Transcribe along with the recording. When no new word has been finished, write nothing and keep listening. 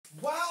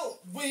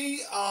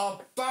We are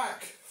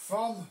back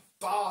from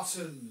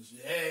Bartons.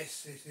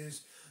 Yes, it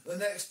is the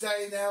next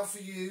day now for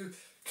you,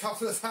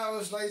 couple of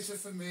hours later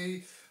for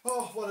me.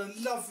 Oh, what a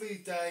lovely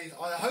day.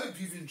 I hope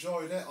you've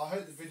enjoyed it. I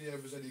hope the video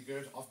was any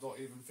good. I've not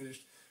even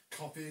finished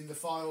copying the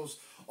files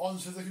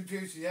onto the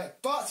computer yet,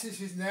 but it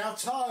is now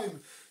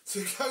time to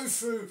go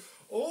through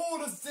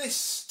all of this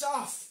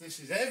stuff. This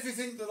is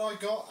everything that I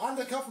got, and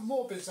a couple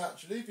more bits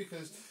actually,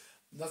 because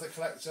another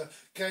collector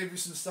gave me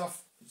some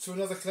stuff to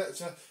another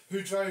collector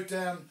who drove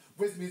down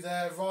with me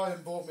there.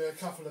 Ryan bought me a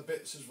couple of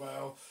bits as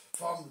well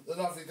from the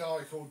lovely guy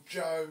called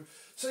Joe.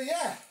 So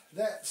yeah,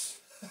 let's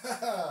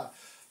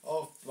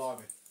oh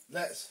blimey,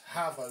 let's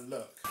have a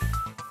look.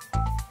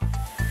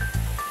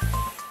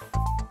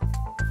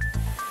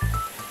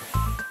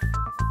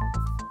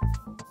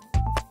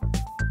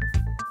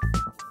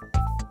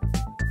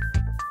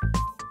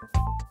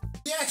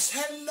 Yes,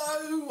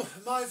 hello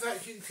my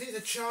vacuum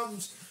cleaner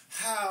chums.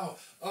 How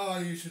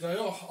are you today?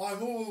 Oh,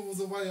 I'm all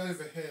the way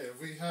over here.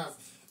 We have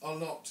a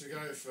lot to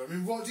go through. I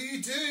mean, what do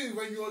you do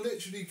when you're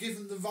literally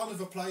given the run of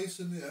a place,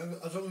 and you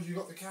know, as long as you've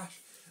got the cash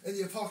in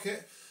your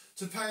pocket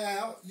to pay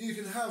out, you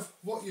can have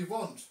what you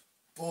want.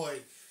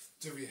 Boy,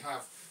 do we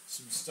have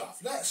some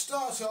stuff. Let's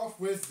start off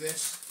with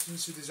this,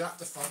 since it is at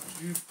the front.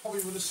 You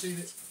probably would have seen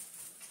it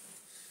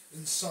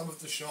in some of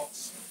the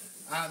shots,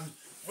 and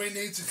we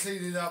need to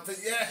clean it up.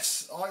 But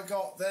yes, I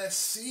got their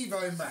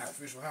SIBO mat,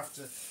 which will have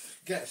to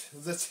get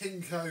the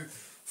Tinko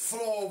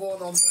floor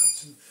one on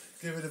that and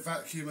give it a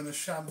vacuum and a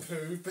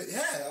shampoo. But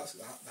yeah,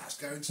 that's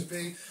going to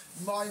be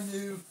my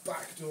new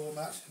back door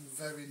mat.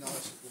 Very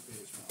nice it will be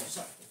as well.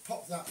 So we'll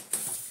pop that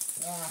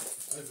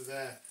over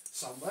there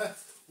somewhere.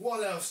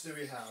 What else do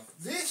we have?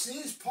 This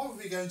is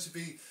probably going to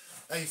be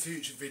a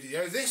future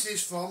video. This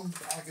is from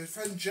our good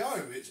friend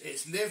Joe.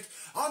 It's lived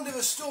under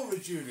a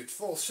storage unit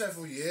for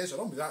several years,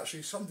 along with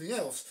actually something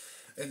else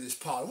in this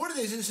pile. What it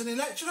is, it's an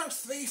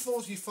Electrolux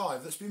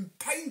 345 that's been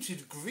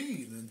painted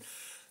green and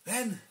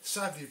then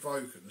sadly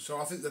broken. So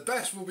I think the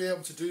best we'll be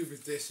able to do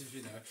with this is,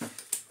 you know,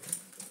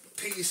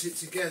 piece it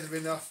together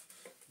enough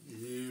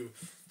to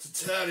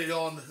turn it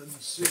on and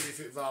see if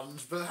it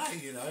runs. But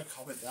hey, you know,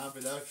 comment down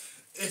below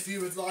if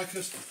you would like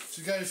us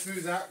to go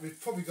through that. We've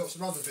probably got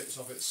some other bits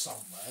of it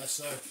somewhere,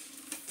 so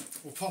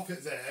we'll pop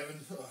it there,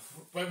 and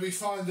when we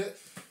find it,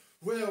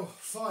 we'll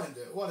find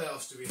it. What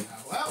else do we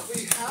have? Well,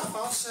 we have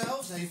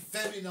ourselves a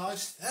very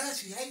nice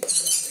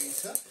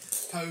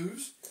 38mm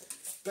hose,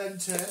 Ben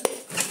 10.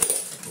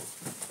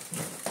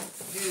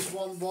 Here's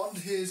one wand,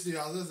 here's the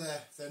other.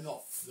 They're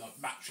not like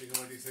matching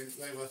or anything.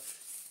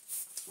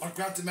 I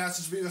grabbed them out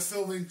as we were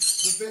filming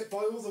the bit by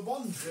all the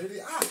wands really.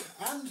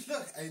 And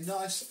look, a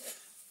nice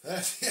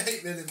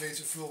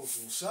 38mm floor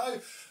tool. So,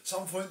 at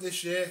some point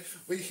this year,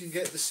 we can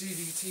get the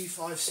CDT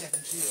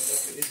 570 or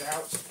whatever it is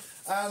out.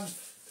 And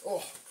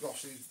oh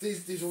gosh,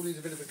 these all need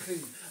a bit of a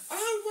clean.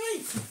 Oh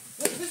wait,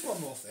 there's one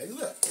more thing,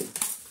 look.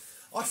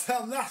 I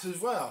found that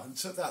as well and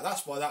took that.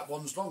 That's why that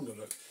one's longer,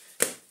 look.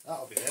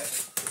 That'll be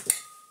it.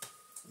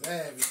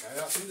 There we go,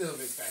 that's a little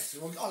bit better.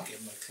 Well, I'll give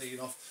them a clean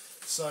off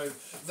so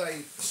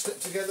they slip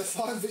together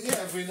fine. But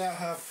yeah, we now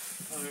have,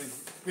 I mean,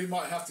 we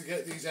might have to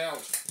get these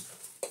out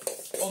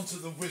onto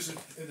the wizard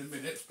in a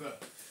minute,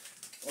 but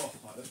oh,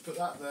 right, let's put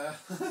that there.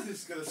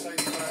 This is going to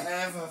take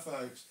forever,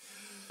 folks.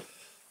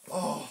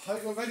 Oh, I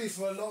hope you're ready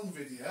for a long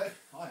video.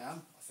 I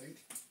am, I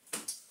think.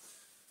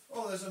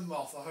 Oh, there's a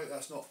moth. I hope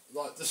that's not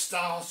like the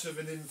start of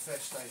an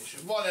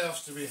infestation. What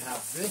else do we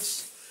have?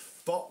 This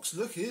box,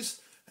 look, is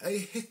a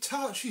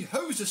Hitachi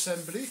hose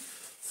assembly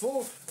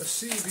for a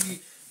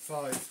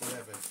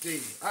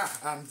CB5D.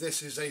 And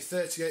this is a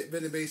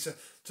 38mm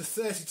to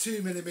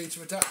 32mm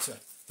adapter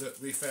that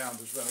we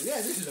found as well.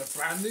 Yeah, this is a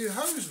brand new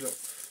hose, look,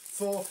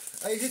 for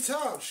a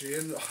Hitachi.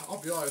 And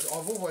I'll be honest,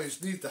 I've always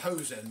needed the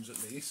hose ends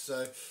at least,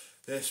 so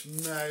this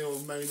may or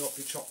may not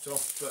be chopped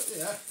off, but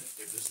yeah,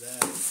 it was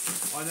there.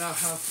 I now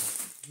have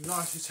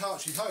nice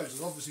Hitachi hose,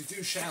 and obviously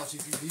do shout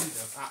if you need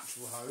an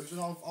actual hose, and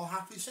I'll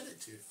happily send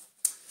it to you.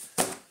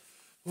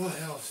 What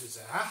else is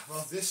there?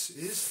 Well, this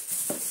is,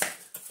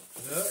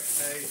 look,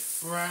 a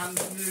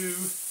brand new,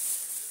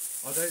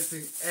 I don't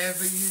think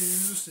ever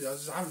used, I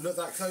haven't looked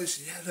that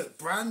closely. Yeah, look,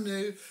 brand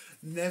new,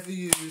 never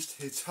used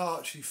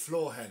Hitachi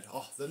floor head.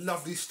 Oh, the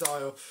lovely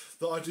style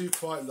that I do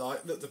quite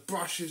like. Look, the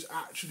brushes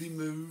actually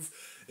move.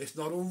 It's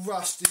not all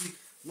rusty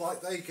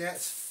like they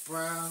get.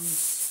 Brand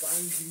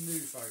spanking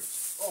new,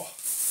 folks. Oh,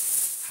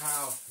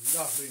 how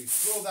lovely.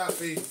 Will that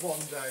be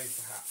one day,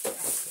 perhaps?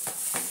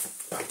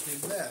 Back in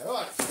there.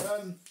 Right.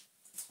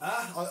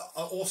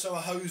 Also a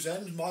hose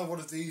end. One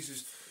of these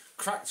is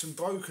cracked and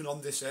broken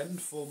on this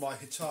end for my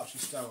Hitachi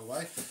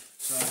stowaway.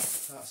 So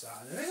that's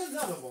that. And there's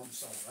another one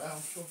somewhere.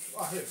 I'm sure.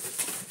 Oh, here it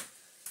is.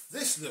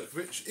 This, look,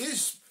 which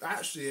is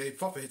actually a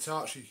proper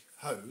Hitachi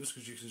hose,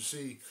 because you can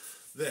see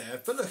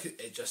there, but look,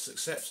 it just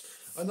accepts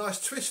a nice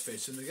twist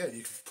fit, and again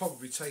you could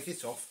probably take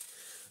it off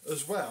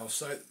as well,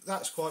 so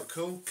that's quite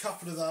cool.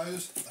 Couple of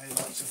those, they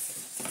like to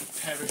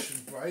perish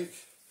and break.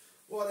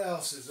 What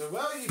else is there?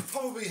 Well, you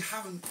probably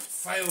haven't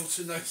failed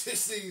to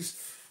notice these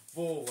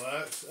ball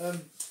works.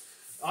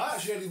 I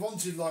actually only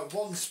wanted like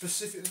one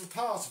specific little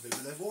part of it,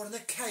 but they're all in a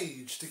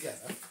cage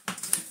together.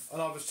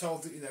 And I was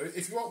told that, you know,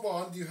 if you want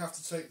one, you have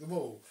to take them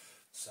all.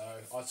 So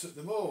I took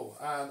them all,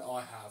 and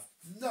I have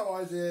no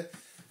idea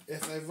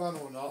if they run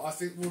or not. I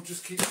think we'll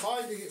just keep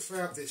finding it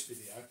throughout this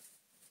video.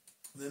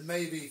 And then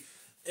maybe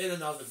in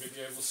another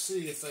video we'll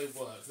see if they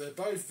work. They're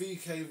both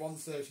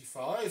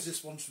VK135s.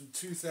 This one's from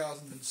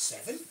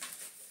 2007.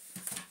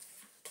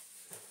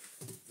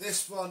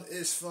 This one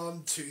is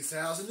from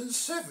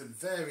 2007.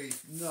 Very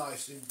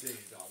nice indeed.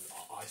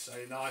 I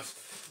say nice.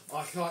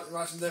 I can't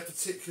imagine they're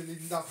particularly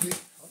lovely.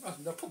 I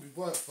imagine they'll probably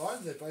work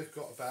fine. They've both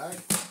got a bag.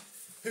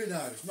 Who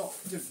knows?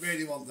 Didn't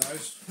really want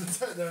those. I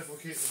don't know if we'll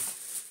keep them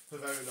for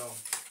very long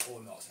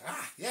or not.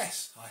 Ah,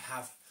 yes, I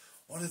have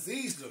one of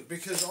these. Look,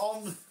 because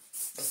on...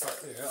 In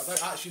fact, yeah, I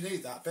don't actually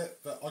need that bit,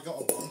 but I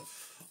got one.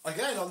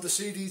 Again, on the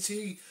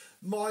CDT,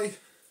 my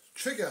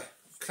trigger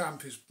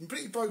clamp is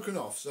completely broken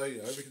off. So,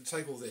 you know, we can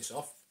take all this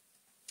off.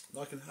 And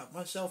I can have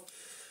myself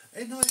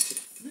a nice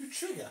new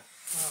trigger.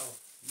 How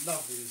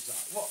lovely is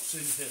that? What's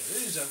in here?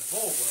 These are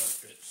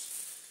Vorwerk bits.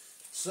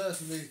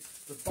 Certainly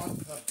the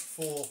bumper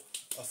for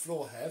a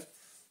floor head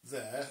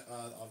there.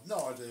 I've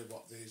no idea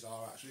what these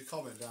are actually.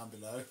 Comment down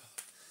below.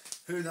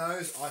 Who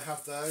knows? I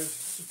have those.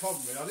 It's a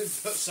problem with I didn't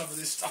put some of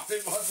this stuff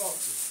in my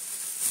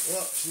boxes.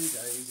 Whoopsie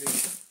daisy.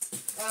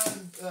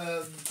 And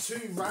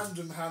two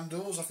random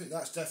handles. I think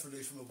that's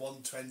definitely from a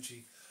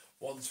 120,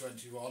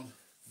 121.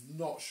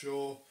 Not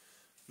sure.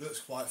 Looks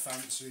quite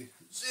fancy.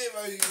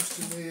 Zero use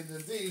to me. And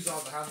then these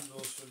are the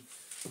handles from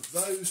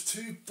those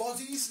two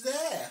bodies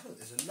there. Look,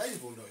 there's a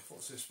label. Look,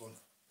 what's this one?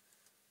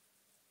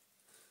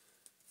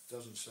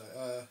 Doesn't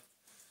say.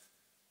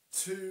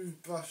 Two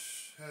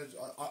brush heads.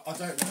 I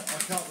don't know. I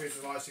can't read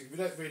the writing. We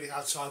don't really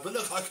have time. But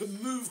look, I can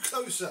move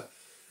closer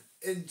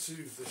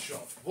into the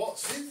shop.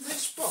 What's in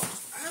this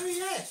box? Oh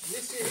yes,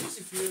 this is,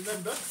 if you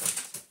remember,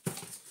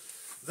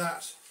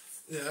 that,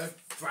 you know,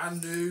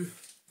 brand new,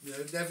 you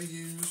know, never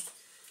used,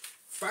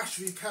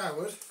 battery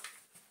powered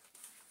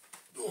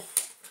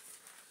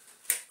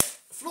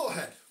floor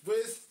head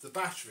with the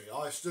battery.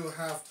 I still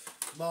have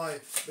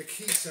my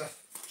Makita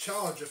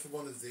charger for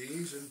one of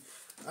these, and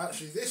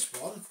actually this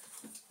one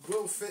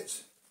will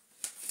fit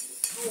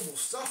normal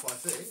stuff, I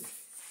think.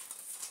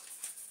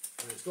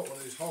 And it's got one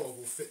of these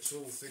horrible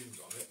fits-all things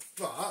on it,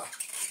 but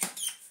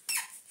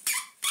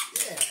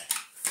yeah,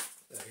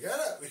 there we go.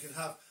 Look, we can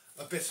have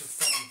a bit of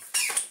fun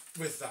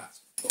with that.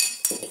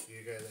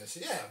 You go there. So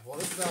yeah, one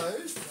of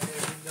those.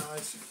 Very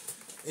nice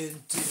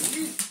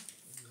indeed.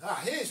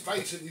 Here's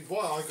basically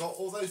why I got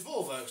all those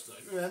Vorwerks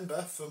though.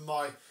 Remember, from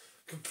my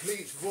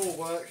complete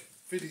Vorwerk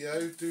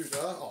video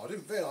doodah. Oh, I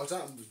didn't realise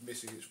that one was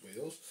missing its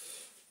wheels.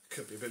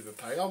 Could be a bit of a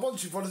pain. I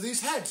wanted one of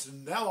these heads,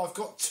 and now I've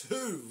got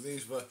two.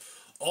 These were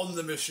on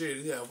the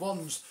machine. Yeah,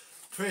 one's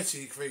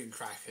pretty cream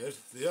crackered.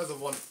 The other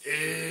one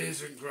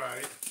isn't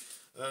great,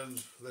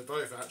 and they're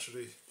both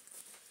actually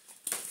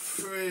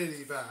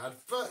pretty bad.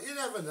 But you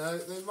never know.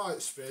 They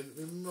might spin.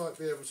 We might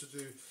be able to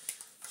do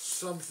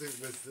something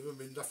with them. I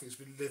mean, nothing's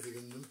been living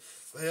in them.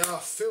 They are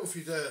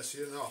filthy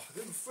dirty, and I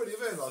didn't fully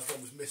realise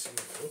one was missing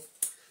at all.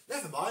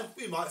 Never mind,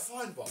 we might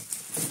find one.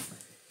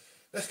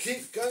 Let's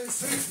keep going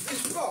through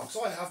this box.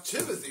 I have two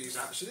of these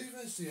actually.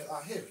 Where's the,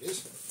 here it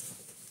is.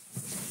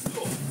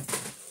 Oh.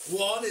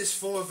 One is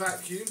for a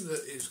vacuum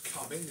that is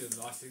coming, and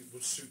I think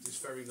would suit this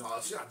very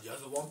nicely. And the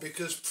other one,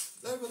 because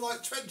there were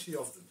like 20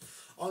 of them,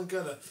 I'm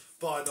going to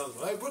buy another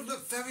one. It would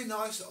look very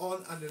nice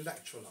on an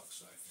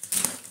Electrolux though.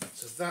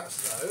 So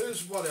that's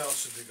those. What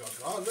else have we got?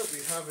 Oh look,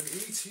 we have an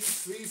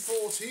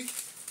ET340,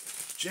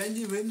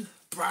 genuine,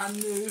 brand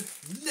new,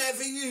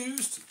 never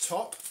used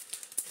top.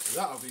 So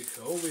that'll be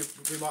cool.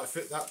 We might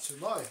fit that to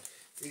my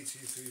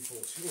ET340.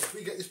 Well, if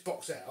we get this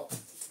box out,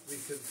 we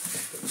can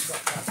put the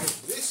stuff back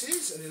in. This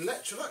is an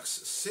Electrolux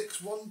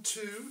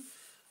 612,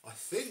 I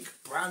think,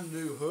 brand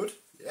new hood.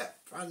 Yeah,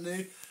 brand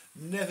new.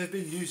 Never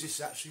been used. This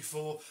is actually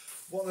for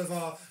one of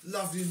our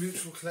lovely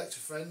mutual collector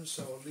friends,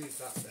 so I'll leave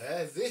that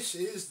there. This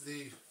is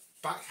the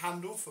back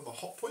handle from a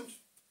hot point.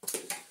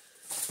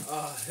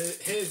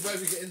 Here's where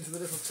we get into the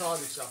little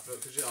tiny stuff,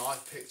 because you know I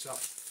picked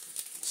up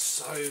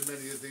so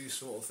many of these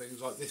sort of things.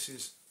 Like this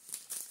is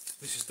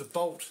the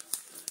bolt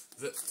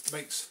that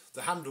makes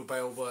the handle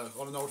bail work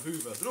on an old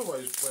Hoover. It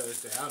always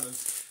wears down, and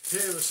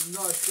here are some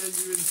nice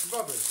genuine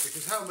rubbers,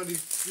 because how many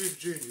Hoover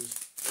Juniors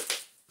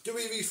do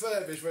we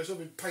refurbish where it's all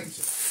been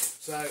painted?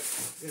 So,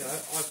 you know, I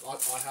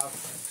have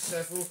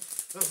several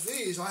of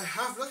these. I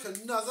have, look,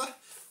 another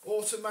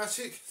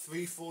automatic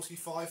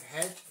 345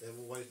 head. They're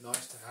always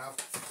nice to have.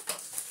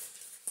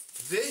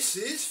 This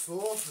is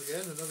for,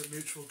 again, another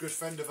mutual good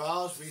friend of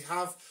ours. We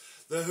have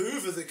the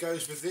Hoover that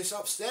goes with this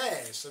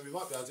upstairs, so we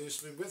might be able to do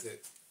something with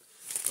it.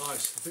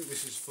 Nice. I think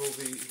this is for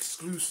the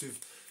exclusive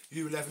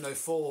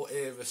U1104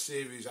 era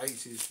Series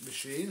 80s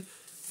machine.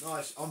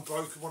 Nice,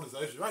 unbroken one of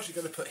those. We're actually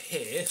going to put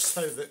here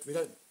so that we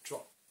don't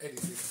drop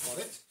anything on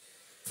it.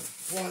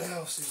 What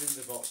else is in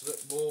the box? Look,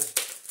 more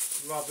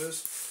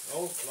rubbers.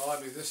 Oh,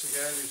 blimey, this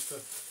again is for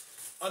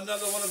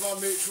another one of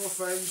our mutual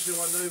friends who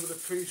I know will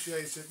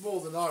appreciate it more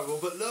than I will.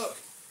 But look,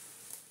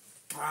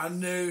 brand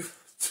new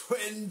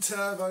twin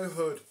turbo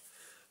hood.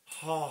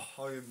 Oh,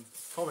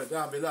 comment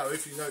down below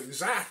if you know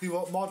exactly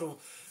what model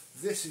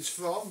this is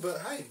from, but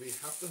hey, we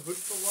have the hood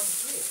for one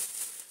too.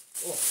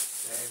 Oh,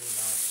 very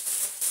nice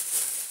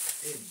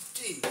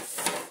indeed.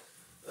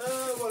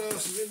 What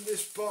else is in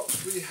this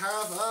box? We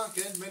have,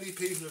 again, many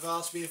people have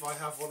asked me if I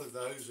have one of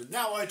those, and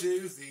now I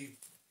do. The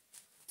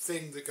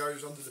thing that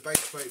goes under the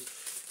base plate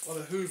on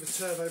a Hoover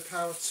Turbo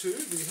Power 2.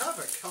 We have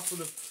a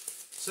couple of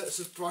sets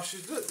of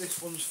brushes. Look,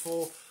 this one's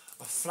for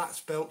a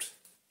flat belt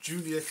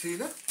junior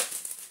cleaner.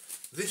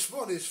 This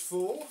one is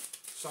for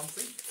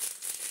something,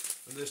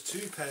 and there's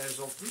two pairs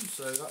of them,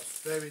 so that's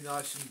very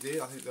nice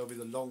indeed. I think they'll be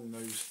the long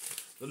nose,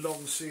 the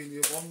long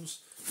senior ones.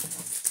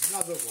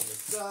 Another one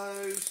of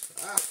those.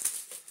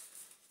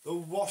 The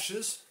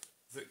washers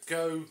that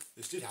go,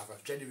 this did have a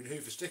genuine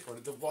Hoover sticker on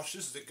it, the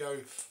washers that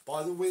go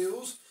by the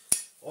wheels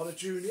on a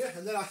junior,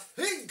 and then I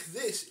think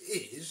this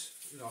is,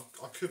 you know,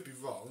 I could be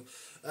wrong,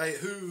 a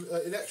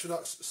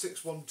Electrolux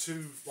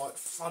 612 like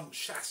front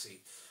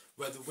chassis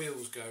where the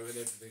wheels go and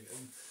everything,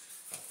 and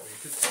we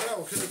could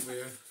tell, couldn't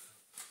we?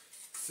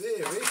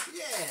 Theory,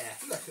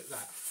 yeah, look at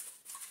that.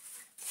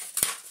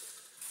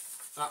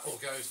 That all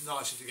goes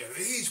nicely together.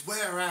 These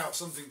wear out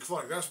something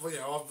chronic. That's what, you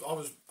know, I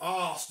was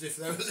asked if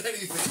there was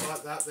anything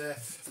like that there.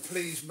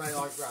 Please may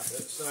I grab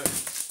it? So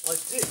I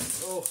did.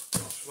 Oh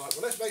gosh, right,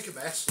 well let's make a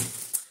mess.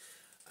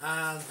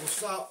 And we'll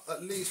start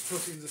at least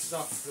putting the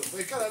stuff that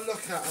we're going to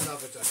look at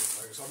another day,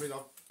 folks. I mean, I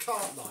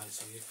can't lie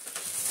to you.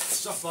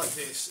 Stuff like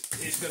this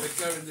is going to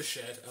go in the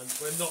shed, and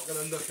we're not going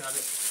to look at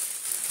it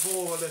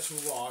for a little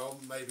while.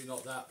 Maybe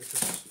not that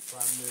because it's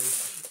brand new.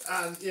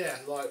 And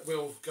yeah, like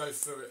we'll go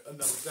through it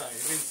another day.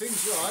 I mean,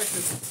 things like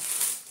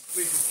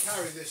we can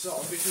carry this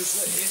on because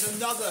it's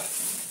another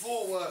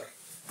forework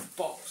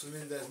box. I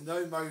mean, there's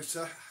no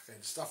motor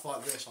and stuff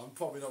like this. I'm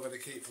probably not going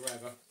to keep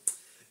forever.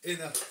 In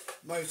a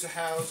motor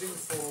housing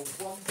for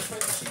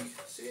 120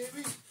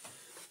 series,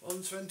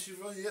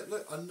 121. Yeah,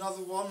 look,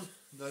 another one,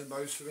 no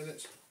motor in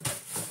it.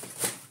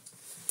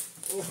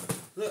 Oh,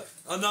 look,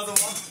 another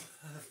one.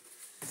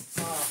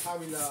 How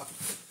we laugh.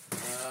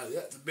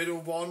 Yeah, the middle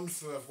one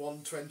for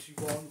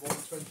 121,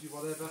 120,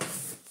 whatever.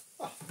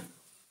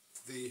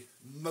 The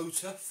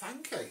motor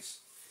fan case.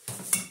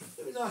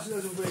 It'd be nice and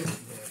little weird in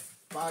here.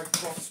 Bag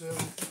bottom.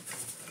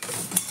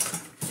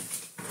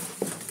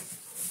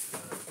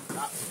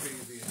 That would be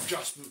the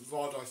adjustment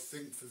rod, I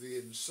think, for the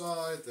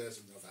inside. There's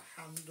another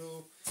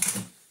handle.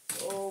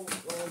 Oh,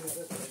 well,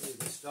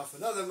 this stuff.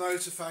 Another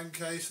motor fan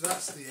case.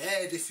 That's the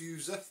air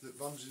diffuser that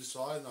runs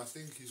inside, and I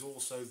think is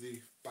also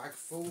the bag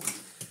full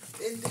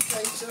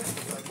indicator.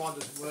 Although mine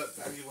doesn't work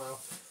very well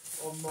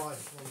on my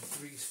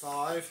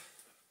 135.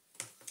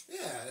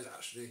 Yeah, there's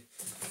actually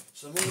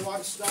some all the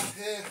right stuff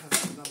here.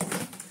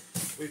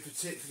 We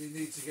particularly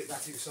need to get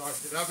that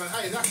excited about. But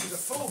hey, that is a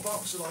full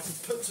box that I can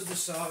put to the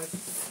side,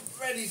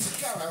 ready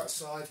to go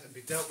outside and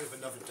be dealt with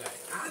another day.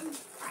 And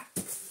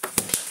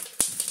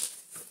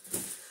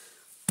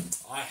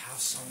I have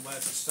somewhere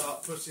to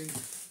start putting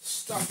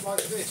stuff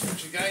like this,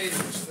 which again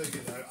is for,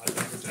 you know,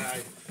 another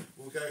day.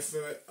 We'll go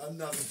through it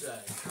another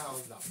day. How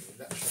lovely.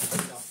 Let's show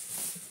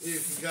enough. You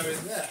can go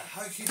in there.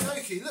 Okie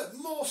dokie. Look,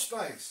 more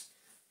space.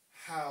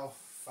 How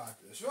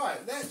fabulous. Right,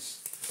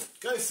 let's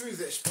go through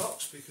this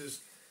box because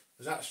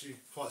it's actually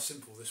quite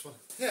simple, this one.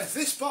 Yeah,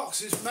 this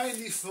box is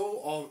mainly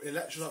full of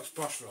Electrolux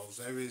brush rolls.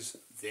 There is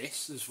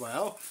this as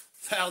well.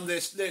 Found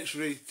this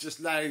literally just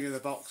laying in the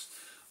box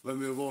when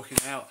we were walking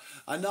out.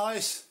 A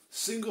nice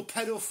single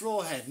pedal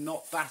floor head,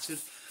 not battered,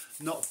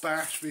 not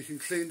bashed. We can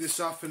clean this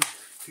up and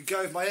could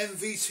go with my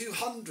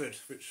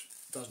MV200, which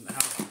doesn't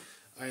have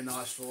a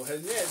nice floor head.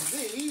 And yeah,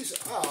 these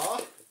are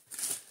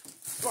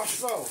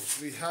brush rolls.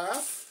 We have,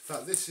 in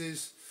fact, this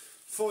is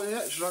for the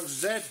Electrolux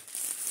Z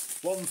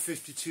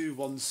 152,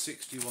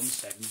 160,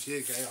 170.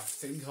 Again, I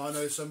think I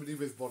know somebody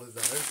with one of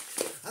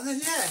those. And then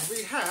yeah,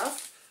 we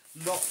have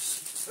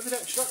lots of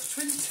Electrolux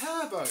twin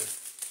turbo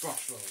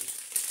brush rolls.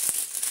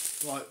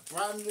 Like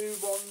brand new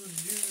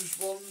ones,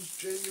 used ones,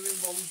 genuine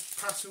ones,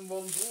 pattern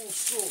ones, all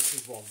sorts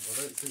of ones.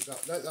 I don't think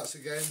that, no, that's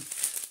again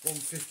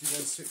 150,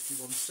 160,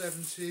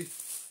 170.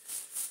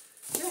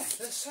 Yeah,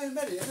 there's so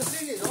many. And the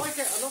thing is, I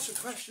get a lot of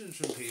questions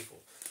from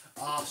people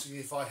asking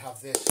if I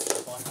have this,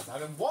 if I have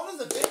that. And one of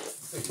the big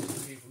things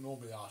that people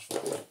normally ask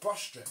for is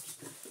brush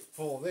strips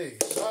for these.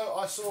 So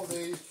I saw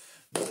these,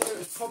 knew it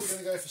was probably going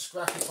to go for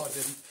scrap if I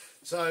didn't.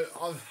 So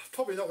I'm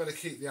probably not going to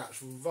keep the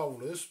actual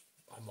rollers.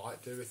 I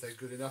might do if they're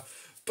good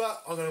enough.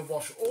 But I'm going to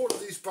wash all of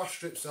these brush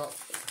strips up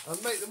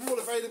and make them all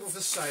available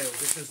for sale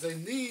because they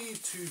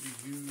need to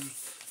be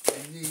used,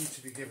 they need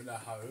to be given a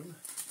home.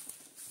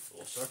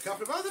 Also a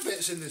couple of other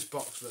bits in this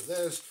box. Look,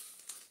 there's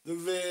the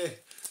rear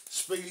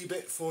springy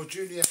bit for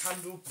junior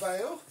handle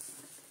bail.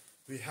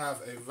 We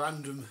have a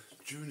random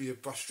junior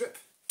brush strip.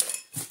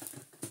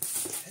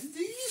 And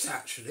these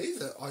actually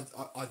that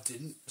I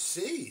didn't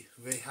see.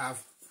 We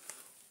have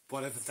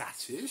whatever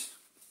that is.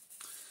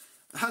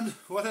 And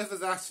whatever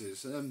that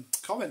is,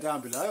 comment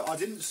down below. I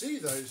didn't see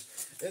those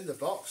in the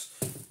box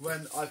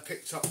when I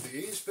picked up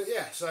these, but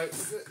yeah, so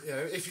you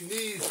know, if you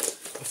need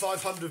a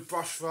 500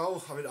 brush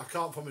roll, I mean, I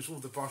can't promise all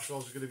the brush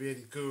rolls are going to be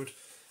any good,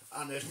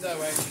 and there's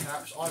no end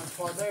caps. I've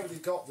primarily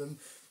got them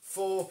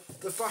for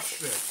the brush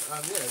strip,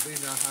 and yeah, we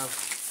now have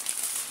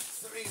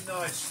 3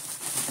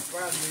 nice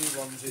brand new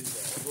ones in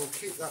there. We'll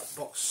keep that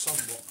box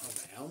somewhat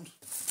around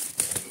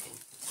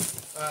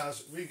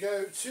as we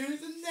go to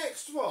the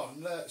next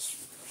one. Let's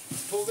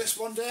pull this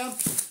one down.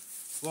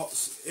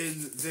 What's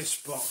in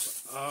this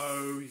box?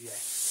 Oh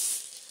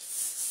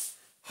yes.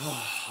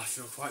 Oh, I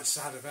feel quite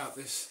sad about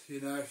this,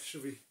 you know.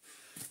 Should we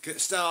get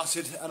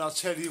started? And I'll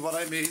tell you what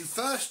I mean.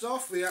 First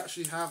off, we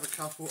actually have a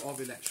couple of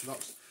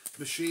Electrolux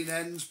machine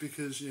ends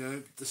because, you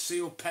know, the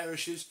seal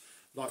perishes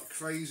like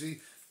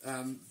crazy.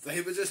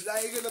 They were just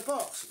laying in the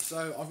box.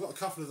 So I've got a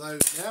couple of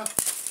those now.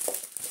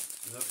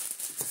 Look,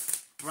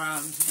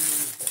 brand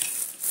new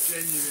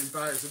genuine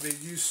bags. I mean,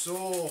 you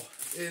saw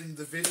in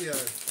the video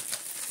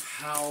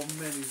how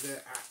many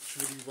there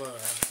actually were,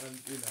 and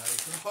you know,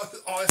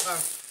 I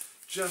have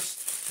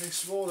just a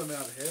small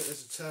amount here.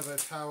 There's a Turbo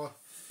Power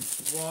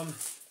one,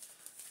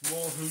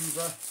 more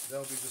Hoover,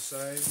 they'll be the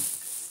same,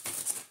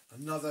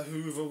 another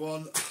Hoover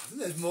one. I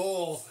think there's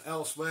more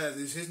elsewhere.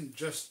 This isn't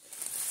just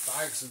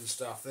bags and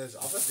stuff, there's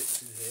other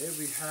bits in here.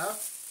 We have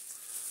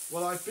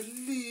what I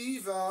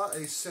believe are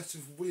a set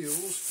of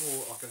wheels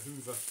for like a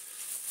Hoover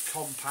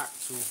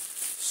Compact or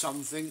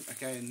something.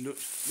 Again, look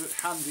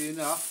handy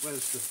enough.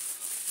 Where's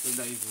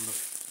the label?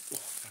 Look, oh,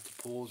 I have to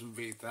pause and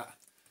read that.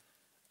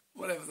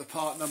 Whatever the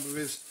part number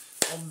is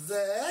on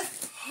there.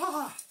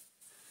 Ha!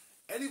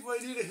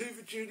 Anybody need a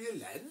Hoover Junior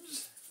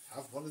lens?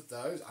 Have one of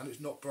those, and it's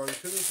not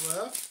broken as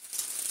well.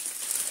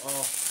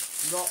 Oh,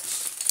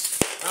 lots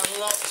and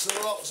lots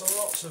and lots and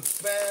lots of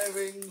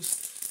bearings,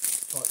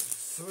 like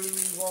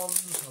through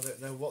ones. I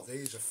don't know what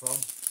these are from,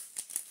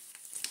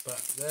 but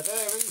they're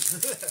bearings.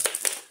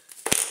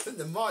 I think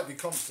there might be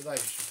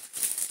Constellation.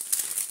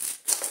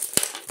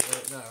 I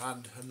don't know,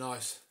 and a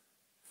nice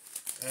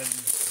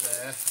end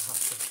there.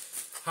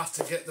 I have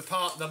to get the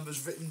part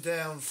numbers written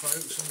down,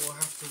 folks, and we'll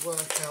have to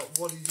work out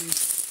what it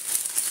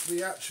is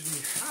we actually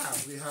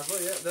have. We have, oh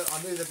yeah, look,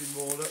 I knew there'd be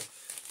more. Look,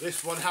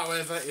 this one,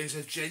 however, is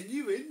a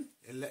genuine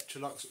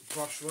Electrolux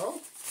brush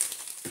roll,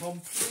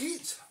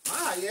 complete.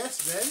 Ah,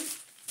 yes, then.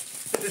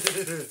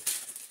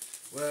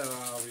 Where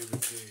are we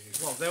with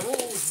these? Well, they're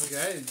all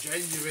again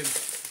genuine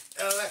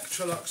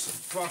Electrolux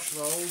brush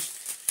rolls.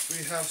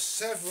 We have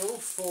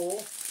several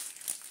for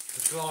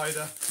the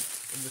glider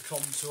and the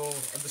contour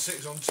and the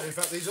 6-on-2. In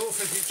fact, these all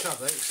fit each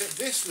other except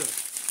this, look,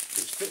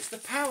 which fits the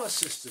power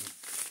system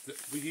that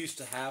we used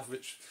to have,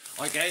 which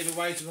I gave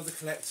away to another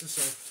collector,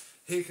 so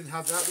he can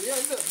have that. But yeah,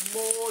 look,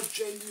 more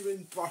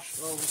genuine brush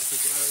rolls to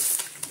go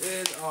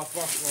in our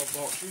brush roll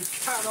box. You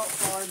cannot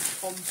find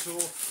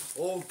contour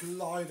or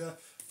glider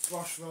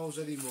brush rolls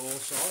anymore,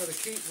 so I'm going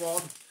to keep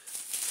one.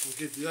 We'll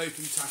give the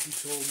open tacky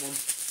tool one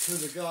to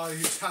the guy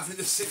who's having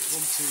the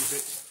 6-on-2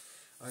 bit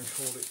and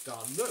call it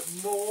done. Look,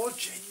 more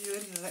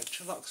genuine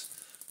Electrolux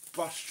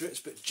brush strips,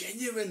 but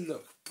genuine,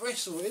 look,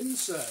 bristle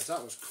inserts.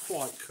 That was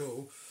quite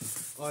cool.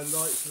 I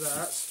liked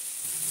that.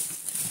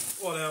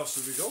 What else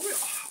have we got?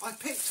 I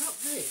picked up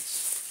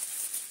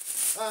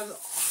this, and I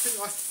think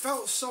I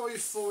felt sorry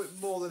for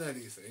it more than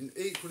anything.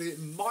 Equally, it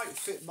might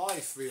fit my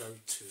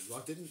 302.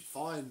 I didn't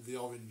find the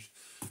orange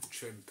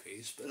trim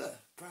piece, but look,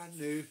 brand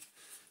new.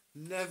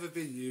 Never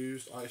been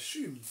used, I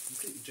assume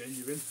completely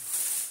genuine.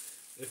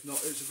 If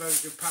not, it's a very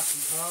good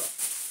pattern part.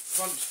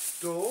 Front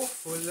door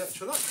for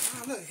Electrolux.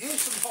 Ah, look,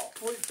 here's some hot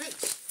point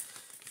bits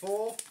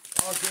for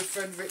our good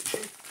friend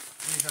Richie.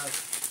 We have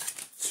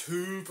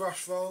 2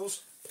 brush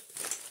rolls,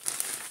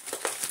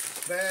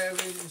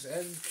 bearings,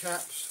 end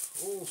caps,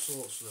 all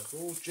sorts.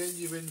 Look, all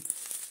genuine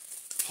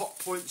hot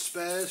point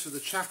spares for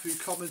the chap who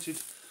commented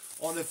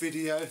on a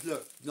video.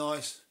 Look,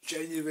 nice,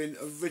 genuine,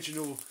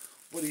 original.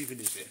 What even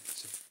is it?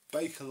 It's a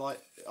Bakelite.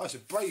 Oh, it's a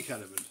brake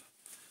element.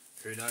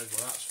 Who knows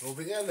what that's for?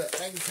 But yeah, look,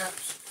 end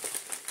caps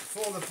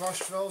for the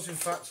brush rolls. In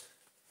fact,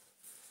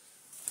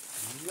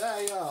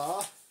 they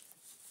are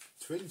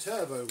twin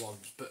turbo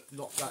ones, but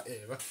not that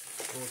era.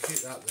 We'll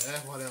keep that there.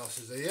 What else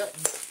is there? Yep,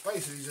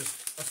 basically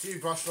just a few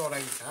brush roll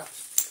end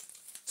caps,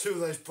 2 of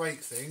those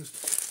brake things,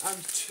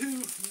 and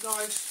 2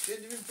 nice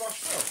genuine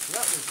brush rolls. So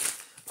that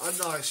was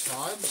a nice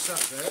find.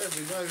 Sat there, and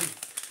we know.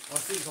 I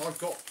think I've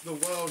got the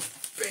world's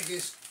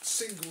biggest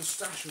single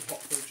stash of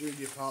Hot Point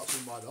Junior parts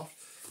in my loft.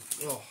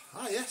 Oh,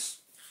 ah yes.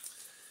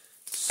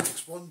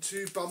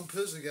 612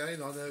 bumpers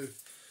again. I know,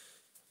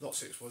 not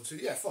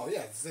 612. Yeah, 5.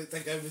 Yeah, they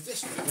go with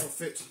this one. They'll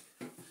fit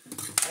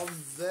on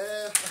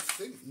there. I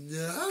think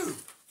no,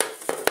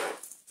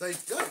 they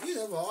don't. You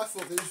know what? I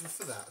thought these were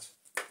for that.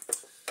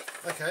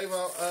 Okay,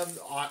 well,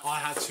 I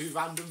had 2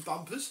 random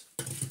bumpers.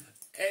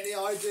 Any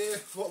idea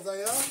what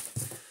they are?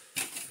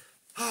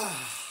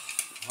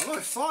 I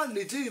might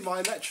finally do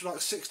my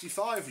Electrolux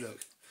 65 look,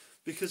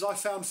 because I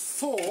found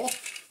 4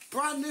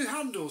 brand new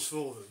handles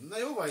for them.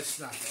 They always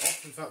snap it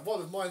off. In fact,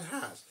 one of mine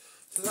has.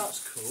 So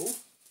that's cool.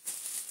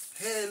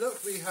 here,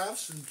 look, we have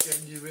some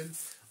genuine,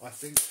 I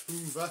think,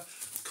 Hoover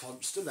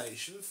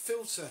Constellation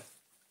filter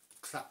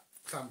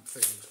clamp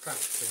things.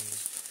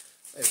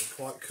 They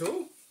were quite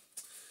cool.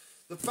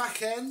 The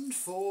back end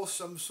for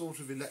some sort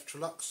of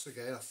Electrolux,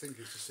 again, I think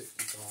it's a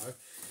 65.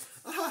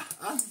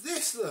 And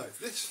this, look,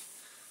 this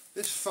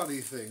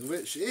funny thing,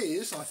 which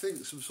is, I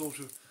think, some sort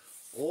of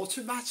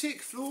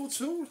automatic floor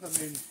tool. I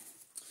mean,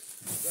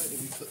 where do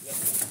we put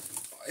that?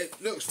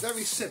 It looks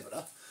very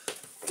similar,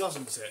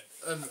 doesn't it?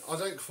 And I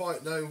don't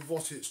quite know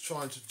what it's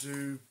trying to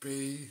do.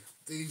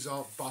 These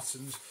aren't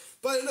buttons,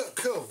 but it looked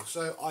cool,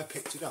 so I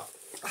picked it up.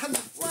 And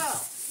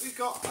wow, we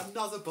got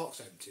another box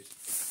emptied.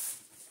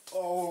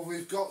 Oh,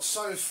 we've got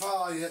so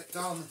far yet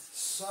done.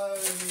 So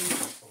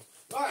beautiful.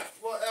 Right,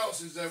 what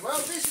else is there? Well,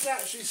 this is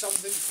actually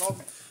something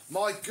from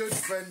my good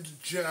friend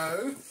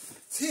Joe.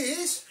 It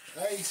is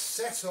a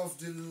set of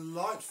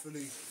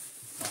delightfully,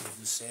 I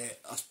wouldn't say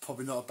it, that's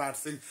probably not a bad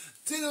thing,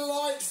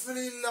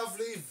 delightfully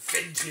lovely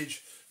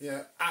vintage,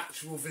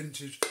 actual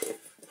vintage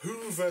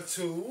Hoover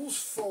tools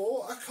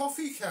for a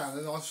coffee can.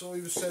 And I saw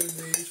he was selling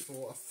these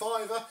for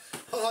 £5,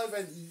 and I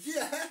went,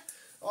 yeah,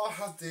 I'll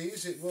have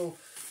these. It will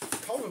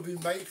probably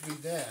make me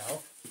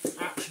now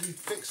actually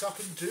fix up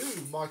and do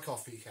my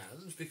coffee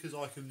cans, because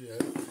I can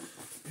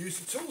use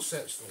the tool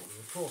sets for them.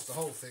 Of course, the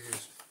whole thing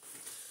is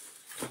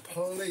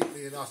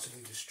completely and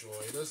utterly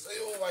destroyed, as they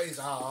always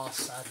are,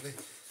 sadly.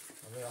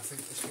 I mean, I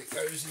think this bit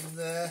goes in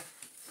there.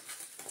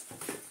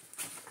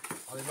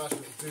 I'd imagine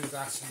it'll do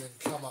that and then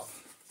come up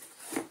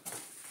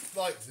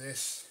like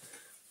this.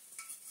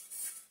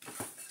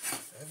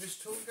 This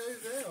tool go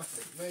there, I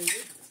think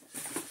maybe.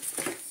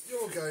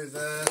 You'll go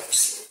there.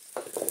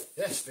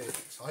 Yes,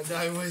 Felix, I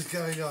know what's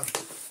going on.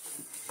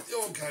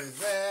 You'll go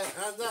there,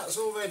 and that's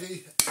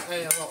already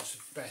a lot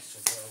better.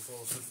 Well, of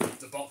course,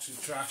 the box is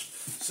trashed,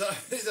 so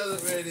it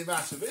doesn't really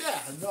matter. But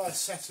yeah, a nice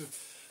set of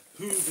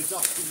Hoover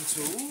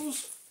dusting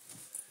tools.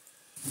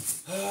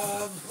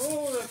 Oh,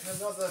 look,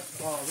 another.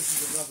 Oh, this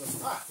is another.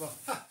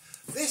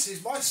 This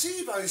is my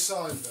SIBO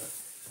sign book.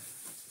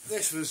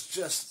 This was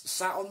just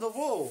sat on the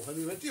wall, and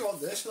he went, "Do you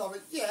want this?" And I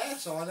went, "Yeah."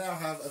 So I now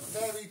have a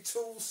very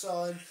tall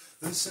sign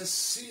that says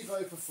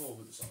SIBO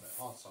Performance on it,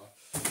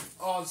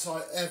 aren't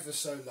I ever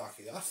so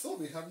lucky? I thought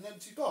we had an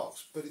empty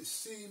box, but it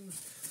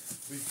seems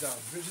we've done,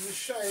 which is a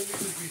shame,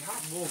 because we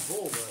have more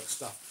Vorwerk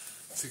stuff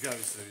to go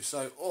through.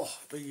 So,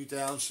 bring you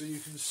down so you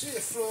can see a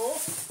floor,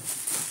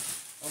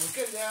 and we'll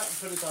get it out and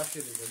put it back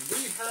in again.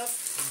 We have a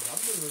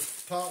number of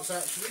parts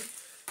actually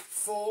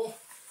for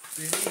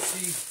the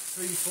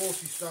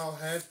ET340 style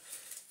head,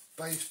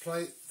 base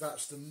plate,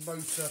 that's the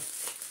motor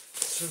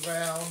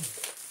surround.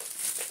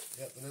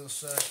 Yep, the little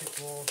circuit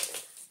board.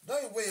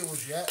 No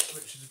wheels yet,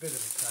 which is a bit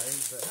of a pain,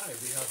 but hey,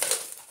 we have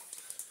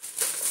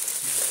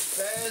some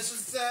spares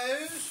of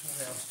those. What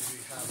else do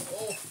we have?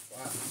 Oh,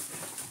 wow.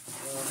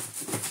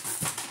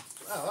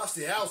 Well, that's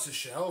the outer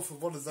shell for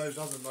one of those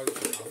other motor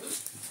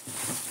covers.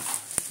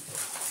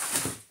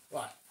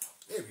 Right,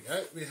 here we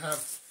go. We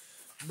have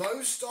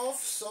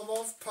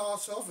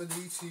part of an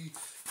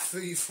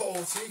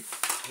ET340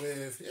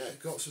 with,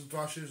 got some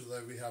brushes,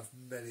 although we have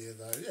many of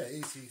those. Yeah,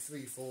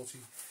 ET340-3.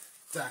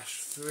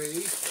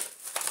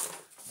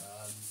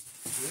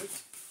 Good.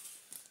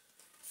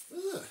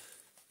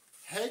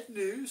 Head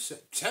new,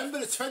 September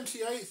the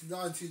 28th,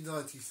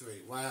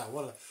 1993. Wow,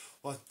 what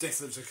a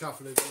difference a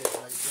couple of years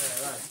makes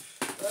there, eh?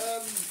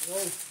 Oh,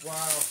 wow,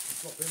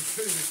 I've not been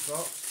through this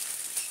box.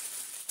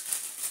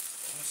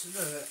 I should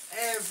know that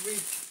every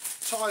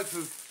type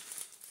of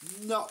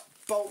nut,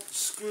 bolt,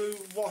 screw,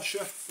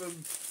 washer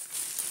from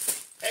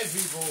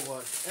every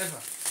Vorwerk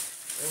ever.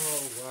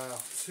 Oh, wow,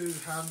 2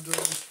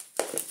 handles.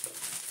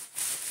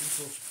 Some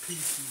sort of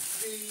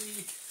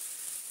PCB.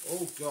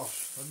 Oh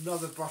gosh,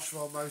 another brush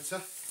roll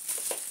motor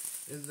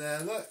in there,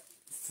 look,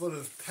 full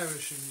of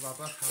perishing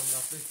rubber, how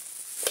lovely.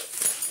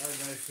 Oh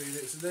no,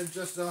 Felix, and then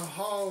just a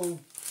whole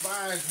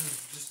bag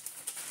of just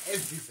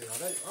everything.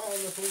 Look, all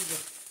the,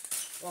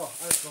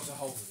 and it's got a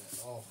hole in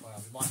it. Oh wow,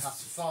 we might have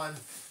to find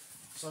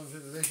something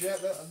for this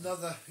yet. Look,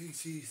 another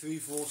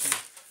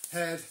ET340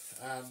 head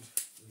and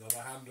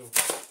another handle.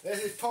 This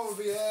is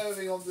probably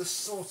erring on the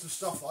sort of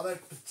stuff I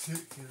don't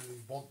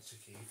particularly want to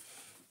keep,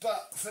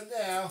 but for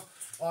now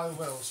I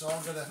will. So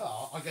I'm going to,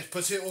 I guess,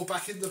 put it all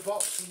back in the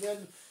box, and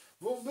then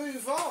we'll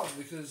move on,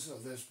 because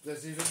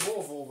there's even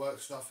more Vorwerk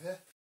stuff here.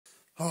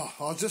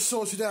 I just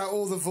sorted out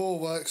all the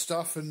Vorwerk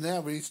stuff, and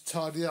now we need to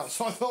tidy up.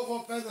 So I thought,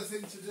 what better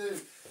thing to do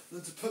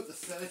than to put the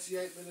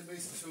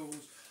 38mm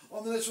tools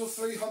on the little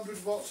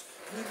 300 watt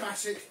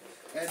pneumatic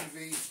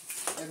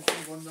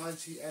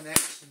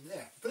NV190NX, and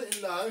there, put it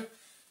in low.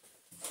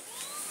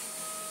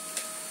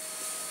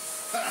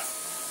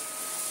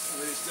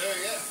 It's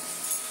doing it.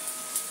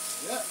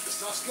 Yeah, the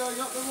stuff's going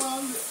up the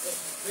one. It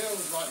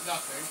feels like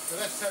nothing, but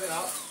let's turn it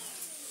up.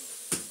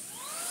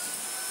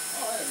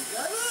 Oh, there we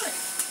go, look.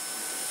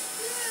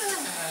 Yeah.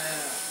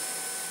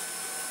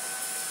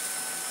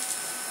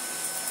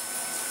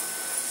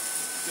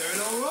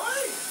 Doing all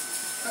right.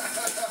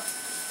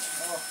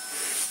 Oh.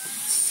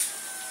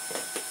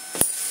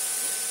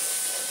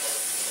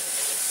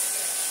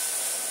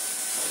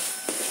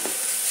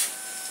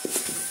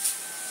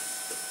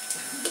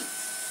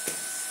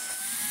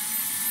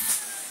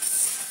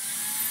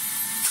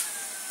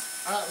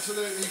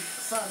 absolutely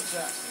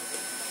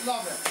fantastic.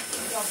 Love it,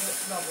 love it,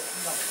 love it,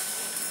 love it.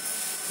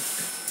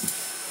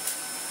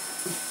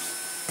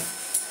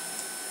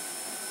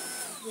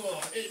 Oh,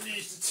 it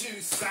needs the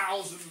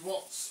 2000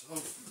 watts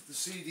of the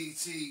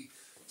CDT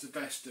to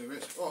best do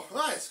it. Oh,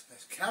 right,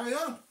 let's carry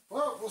on.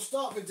 Well, we'll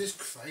start with this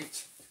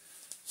crate.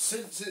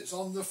 Since it's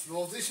on the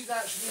floor, this is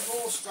actually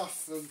more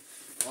stuff from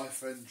my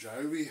friend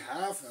Joe. We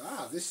have,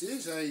 this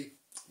is a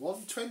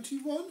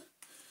 121.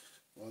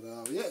 What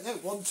are we? Yeah, no,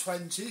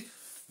 120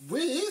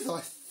 with,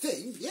 I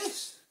think,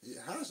 yes, it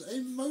has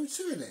a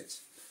motor in it.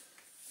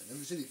 I don't know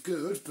if it's any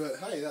good, but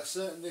hey, that's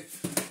certainly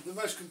the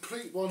most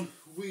complete one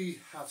we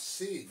have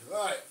seen.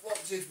 Right, what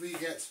did we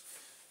get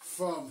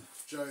from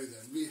Joe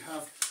then? We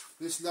have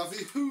this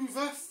lovely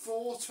Hoover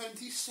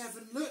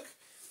 427 look,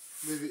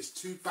 with its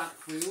two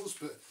back wheels,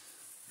 but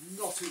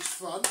not its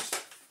front.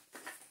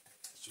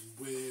 Some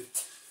weird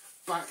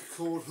back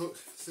cord hook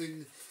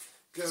thing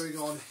going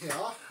on here.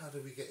 How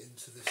do we get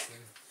into this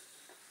thing?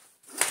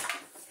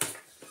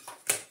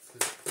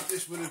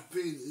 This would have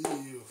been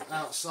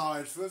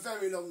outside for a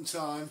very long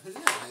time.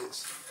 Yeah,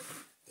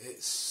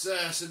 it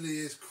certainly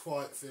is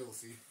quite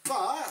filthy,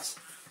 but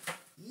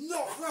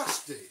not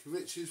rusty,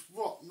 which is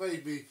what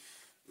made me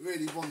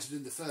really want it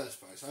in the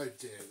first place. Oh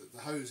dear, that the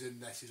hose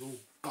inlet is all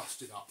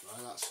busted up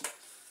though.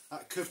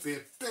 That could be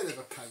a bit of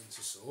a pain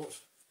to sort.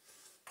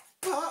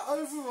 But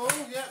overall,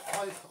 yeah,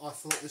 I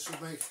thought this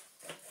would make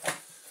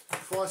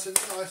quite a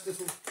nice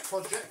little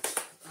project.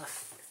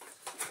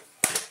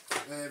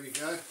 There we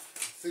go.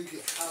 I think it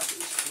has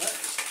its flex.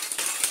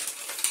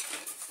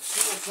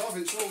 Sort of,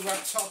 it's all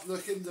wrapped up,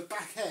 look, in the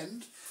back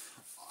end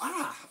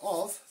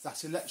of that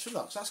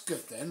Electrolux. That's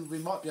good then. We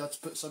might be able to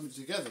put something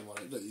together on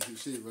it. Look, you can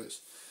see where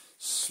it's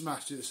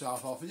smashed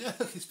itself off. And yeah,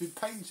 look, it's been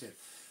painted.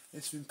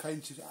 It's been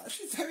painted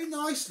actually very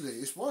nicely.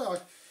 It's why I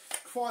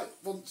quite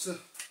want to,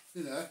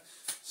 you know,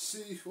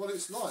 see what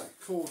it's like.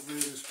 Cord reel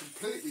is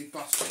completely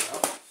busted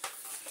up.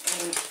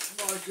 Oh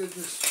my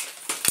goodness.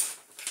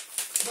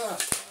 That's fine.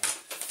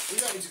 We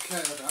don't need to care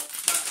about that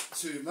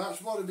too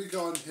much. What have we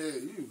got here?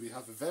 Ooh, we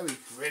have a very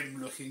grim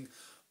looking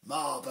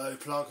Marbo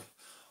plug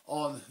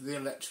on the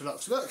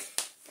Electrolux. Look.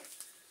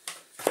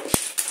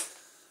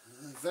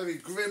 A very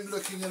grim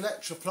looking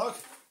Electra plug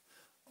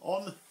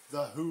on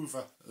the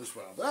Hoover as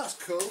well. But that's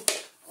cool.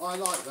 I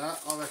like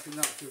that. I reckon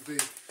that could be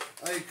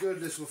a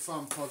good little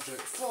fun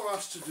project for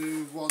us to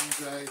do one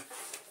day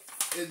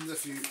in the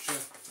future,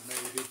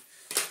 maybe.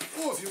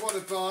 Or if you want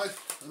to buy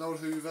an old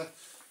Hoover,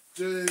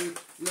 do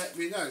let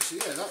me know. So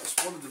yeah, that's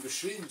one of the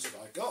machines that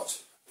I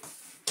got.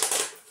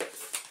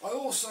 I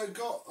also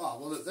got,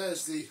 well look,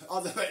 there's the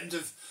other end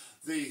of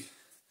the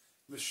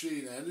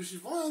machine end, which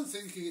is why I'm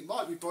thinking it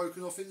might be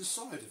broken off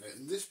inside of it,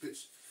 and this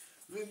bit's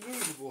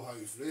removable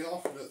hopefully.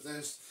 Oh look,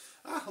 there's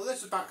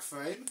the back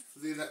frame for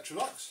the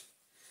Electrolux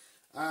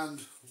and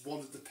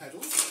one of the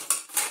pedals.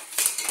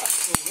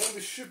 Well,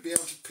 we should be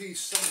able to piece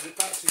some of it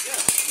back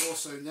together. We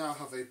also now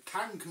have a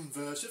pan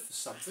converter for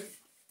something.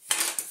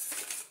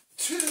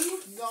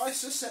 Two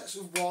nicer sets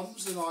of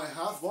wands than I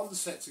have. One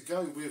set to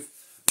go with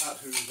that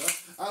Hoover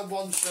and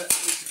one set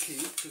to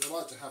keep, because I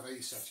like to have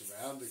a set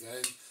around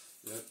again.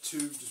 You know,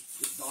 two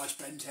just nice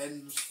bent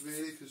ends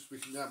really, because we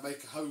can now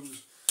make a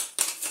hose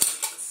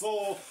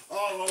for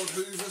our old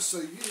Hoover, so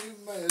you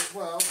may as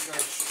well go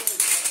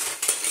straight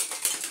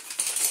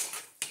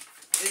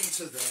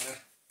into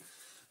there.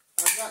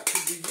 And that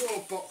could be your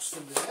box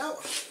for now.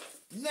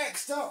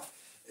 Next up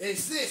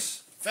is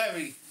this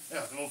very,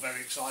 they're all very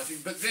exciting,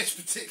 but this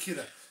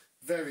particular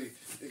very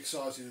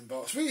exciting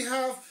box. We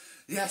have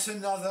yet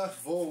another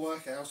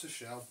Vorwerk outer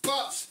shell,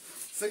 but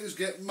things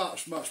get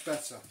much, much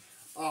better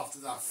after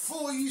that.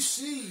 For you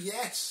see,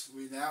 yes,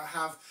 we now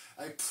have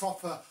a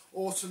proper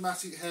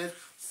automatic head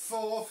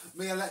for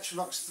my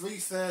Electrolux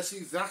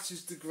 330. That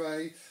is the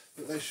grey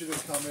that they should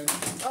have come in.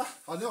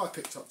 I know I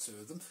picked up two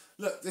of them.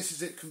 Look, this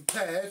is it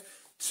compared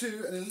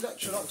to an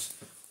Electrolux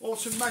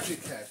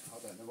Automagic head. I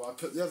don't know why I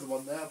put the other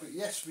one there, but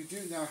yes, we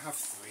do now have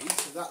three,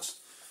 so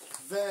that's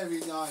very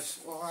nice.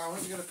 Well, how are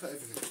we going to put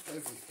everything? Put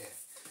everything here.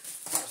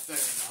 That's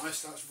very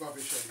nice. That's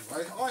rubbish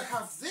anyway. I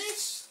have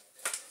this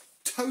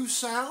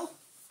Tosal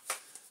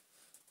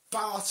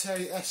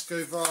Barte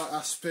Escobar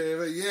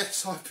Aspira.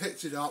 Yes, I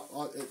picked it up.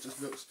 It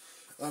just looks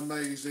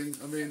amazing.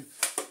 I mean,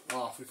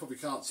 we probably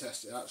can't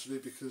test it actually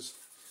because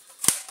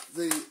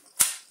the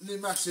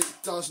pneumatic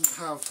doesn't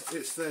have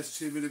its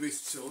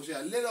 32mm tools.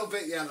 Yeah, a little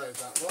bit yellow,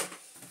 that one.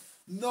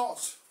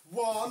 Not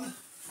one,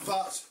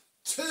 but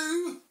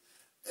two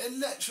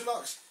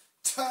Electrolux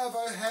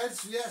turbo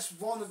heads. Yes,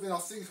 one of them. I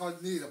think I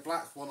need a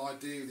black one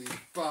ideally,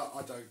 but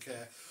I don't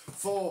care.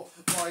 For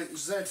my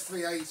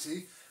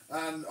Z380,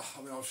 and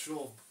I mean, I'm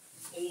sure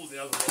all the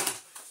other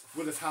ones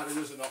would have had it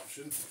as an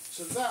option.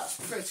 So that's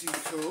pretty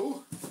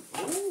cool.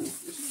 Ooh,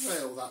 this is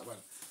where all that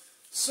went.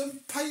 Some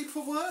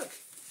paperwork.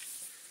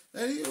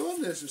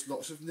 Anyone? There's just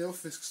lots of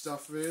Nilfisk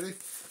stuff really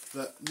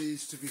that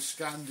needs to be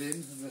scanned in,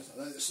 and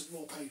there's some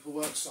more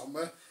paperwork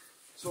somewhere.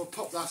 So I'll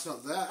pop that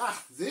up there.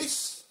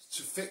 This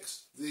to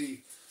fix the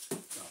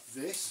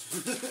this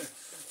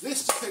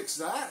This depicts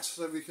that,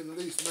 so we can at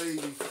least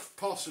maybe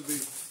possibly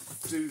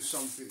do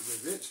something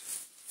with it.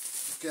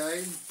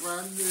 Again,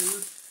 brand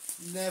new,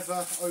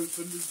 never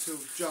opened until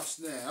just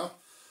now.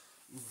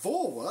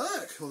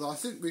 Vorwerk, although I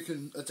think we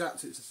can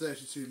adapt it to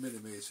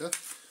 32mm.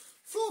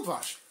 Floor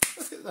brush,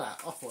 look at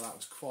that. I thought that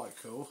was quite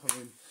cool. I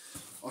mean,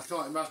 I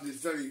can't imagine it's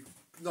very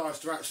nice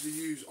to actually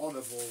use on a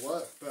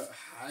Vorwerk, but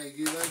hey,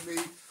 you know me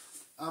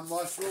and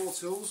my floor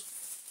tools.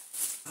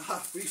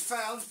 We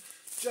found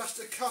just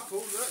a couple,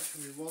 look,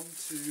 I mean 1,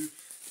 2,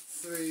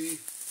 3,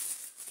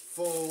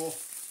 4,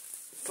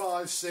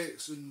 5,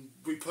 6, and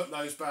we put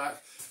those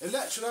back.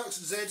 Electrolux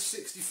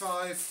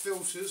Z65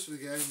 filters,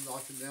 again I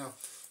can now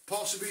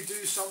possibly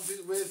do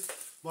something with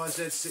my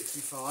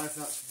Z65,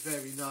 that's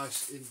very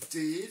nice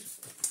indeed.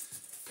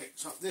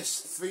 Picked up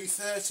this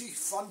 330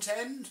 front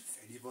end, if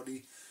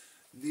anybody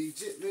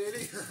needs it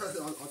really. I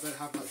don't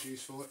have much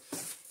use for it,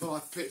 but I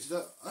picked it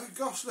up. Oh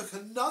gosh, look,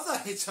 another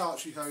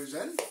Hitachi hose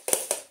end.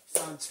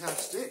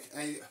 Fantastic.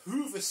 A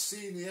Hoover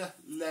Senior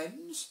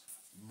lens.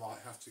 Might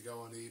have to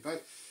go on eBay.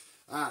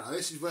 And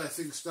this is where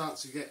things start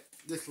to get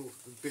little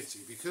and bitty,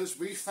 because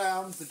we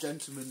found the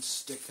gentleman's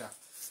sticker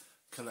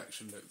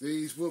collection. Look,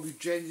 these will be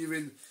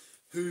genuine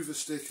Hoover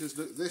stickers.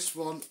 Look, this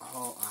one,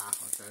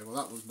 okay, well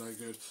that was no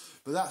good.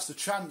 But that's the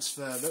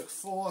transfer, look,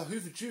 for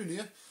Hoover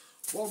Junior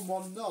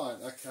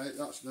 119. Okay,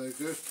 that's no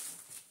good.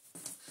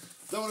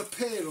 Don't want to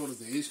peel all of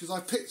these, because I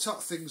picked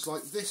up things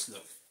like this,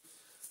 look.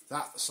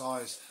 That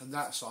size and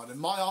that side. And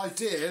my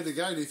idea, and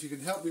again, if you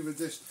can help me with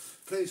this,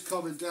 please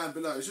comment down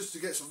below, is just to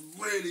get some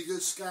really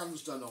good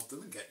scans done of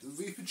them and get them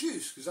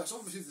reproduced, because that's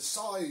obviously the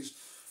size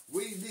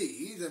we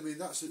need. I mean,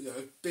 that's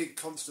a big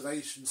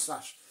Constellation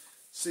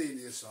 /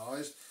 senior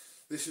size.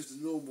 This is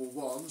the normal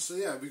one. So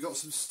yeah, we got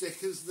some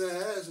stickers there.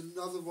 There's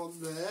another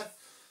one there.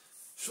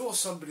 Sure,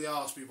 somebody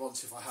asked me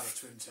once if I had a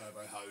twin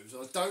turbo hose.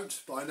 I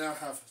don't, but I now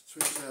have a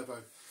twin turbo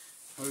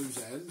hose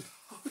end.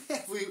 Oh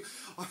yeah,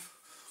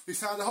 we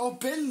found a whole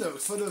bin, look,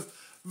 full of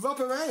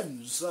rubber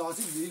ends. So I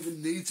didn't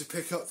even need to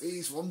pick up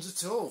these ones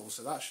at all.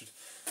 So that should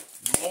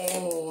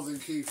more than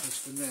keep us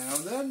for now.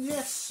 And then,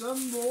 yes,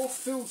 some more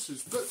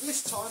filters, but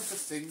this time for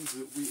things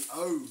that we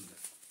own.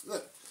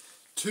 Look,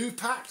 2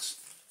 packs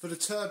for the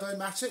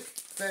Turbomatic.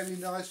 Very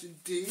nice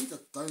indeed. I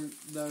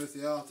don't know if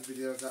the after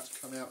video of that's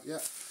come out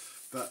yet,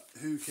 but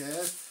who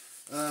cares?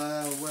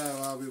 Where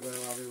are we?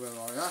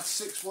 That's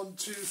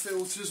 612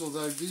 filters,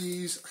 although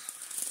these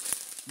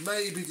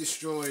may be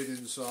destroyed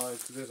inside,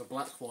 because there's a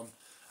black one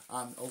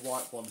and a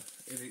white one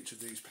in each of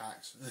these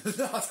packs.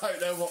 I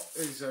don't know what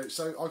is it.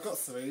 So I got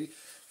 3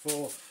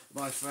 for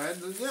my friend,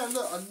 and yeah,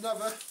 look,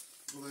 another,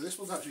 although this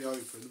one's actually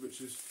open,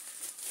 which is,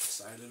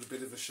 say, a little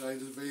bit of a shame,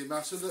 doesn't really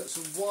matter. Look,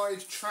 some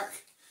wide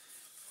track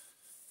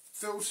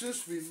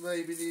filters, we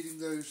may be needing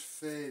those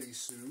fairly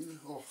soon.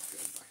 Oh, get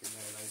them back in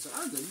there later.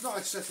 And a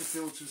nice set of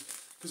filters,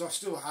 because I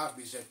still have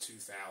my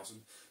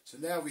Z2000. So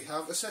now we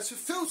have a set of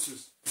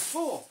filters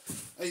for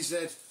a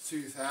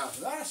Z2000.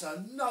 That's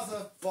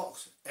another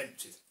box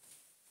emptied.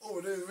 Oh,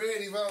 we're doing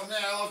really well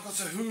now. I've got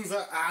a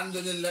Hoover and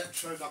an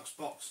Electrolux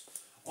box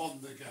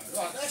on the go.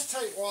 Right, let's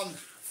take one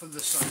from the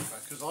sofa,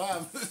 because I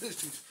am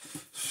literally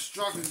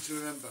struggling to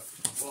remember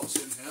what's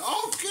in here.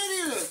 Oh,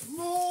 goody, look,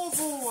 more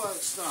Vorwerk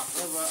stuff.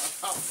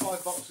 About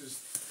 5 boxes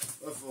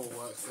of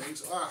Vorwerk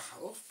things.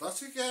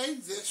 But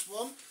again, this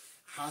one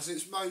has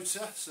its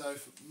motor, so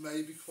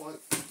maybe quite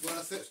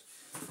worth it.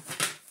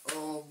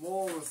 Oh,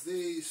 more of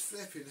these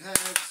flipping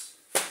heads.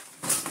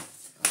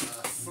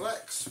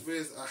 Flex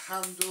with a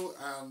handle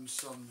and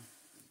some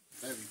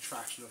very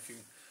trash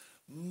looking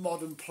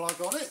modern plug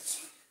on it.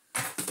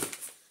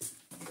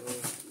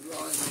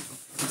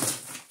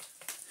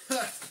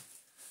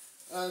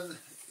 An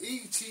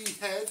ET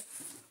head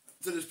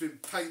that has been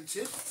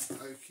painted.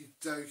 Okie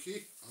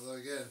dokie. Although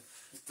again,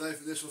 don't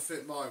think this will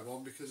fit my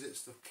one because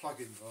it's the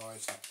plug-in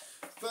variety.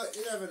 But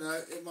you never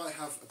know, it might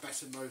have a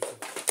better motor.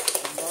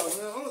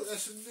 Oh look,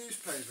 there's some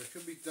newspaper.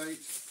 Can we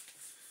date?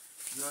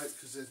 No,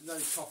 because there's no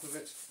top of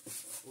it.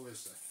 Or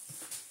is there?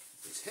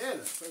 It's here,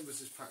 look. When was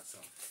this packed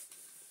up?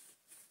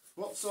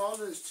 What's on?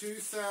 It's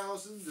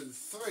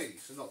 2003,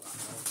 so not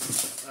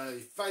that old.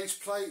 A base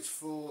plate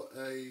for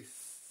a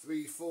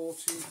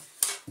 340.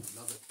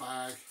 Another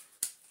bag.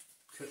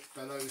 Clip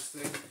bellows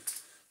thing.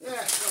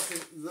 Yeah,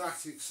 nothing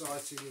that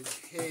exciting in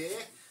here.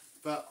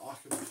 But I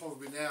can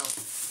probably now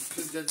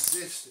condense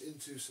this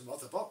into some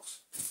other box.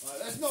 Right,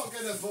 let's not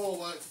get a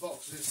Vorwerk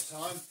box this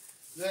time.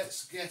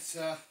 Let's get...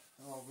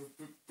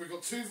 we've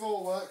got 2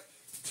 Vorwerk,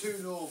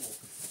 2 normal.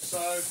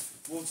 So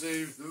we'll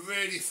do the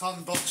really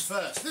fun box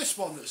first. This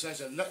one that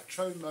says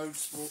Electro Mode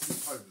Sport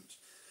Components.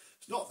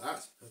 It's not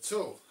that at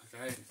all.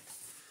 Okay.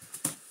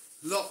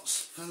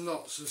 Lots and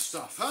lots of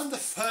stuff. And the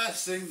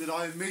first thing that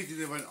I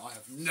immediately went, I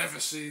have never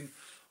seen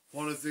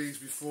one of these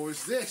before,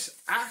 is this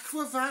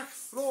Aquavac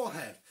floor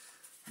head.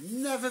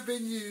 Never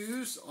been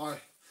used.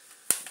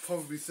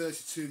 Probably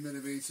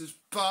 32mm,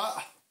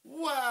 but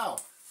wow,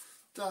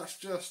 that's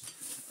just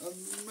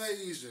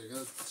amazing.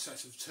 A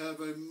set of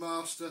Turbo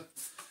Master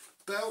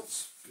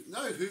belts.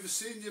 No, Hoover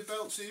Senior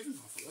belts even. I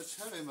thought that's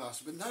Turbo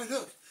Master, but no,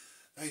 look,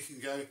 They can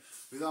go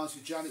with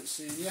Auntie Janet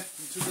Senior.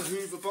 Into the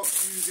Hoover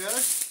box you go.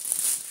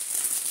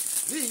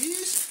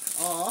 These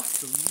are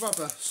the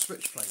rubber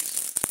switch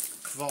plates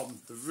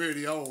from the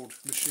really old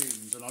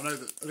machines, and I know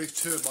that at least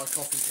 2 of my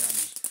coffee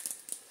cans,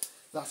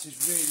 that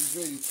is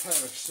really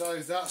perished, so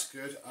that's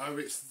good. Oh,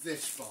 it's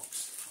this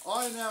box.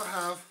 I now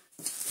have,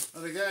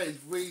 and again,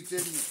 we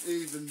didn't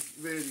even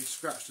really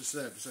scratch the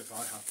surface. If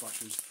I have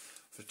brushes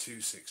for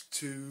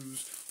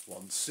 262s,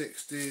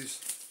 160s,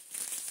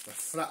 the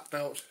flat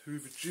belt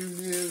Hoover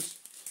Juniors,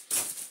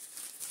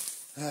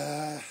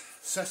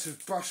 set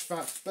of brush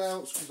back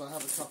belts, because I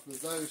have a couple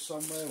of those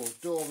somewhere, or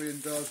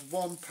Dorian does.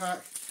 1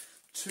 pack,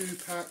 2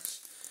 packs,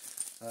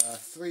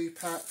 3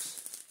 packs,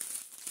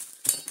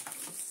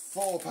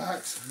 4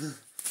 packs,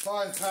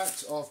 5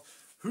 packs of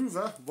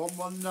Hoover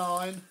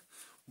 119,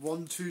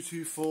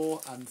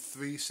 1224 and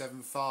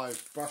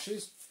 375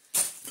 brushes.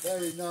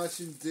 Very nice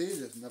indeed.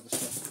 There's another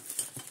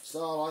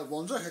Starlight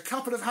ones. Like a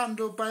couple of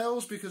handle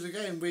bales, because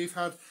again we've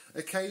had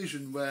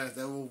occasion where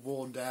they're all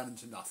worn down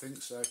into nothing,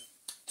 so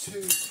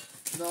 2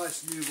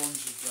 nice new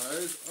ones of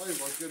those. Oh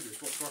my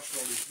goodness, what brush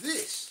roll is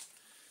this?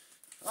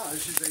 Ah,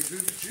 this is a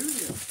Hoover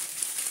Junior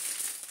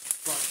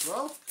brush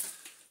roll.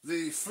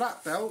 The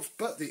flat belt,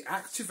 but the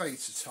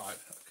activator type.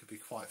 That could be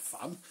quite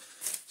fun.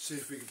 See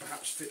if we can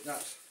perhaps fit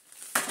that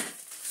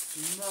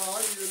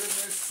tonight. You'll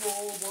eliminate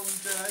 4 one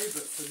day,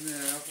 but for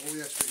now, oh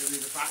yes, we're going to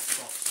need a back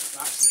box.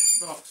 That's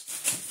this box.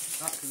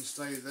 That can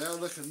stay there.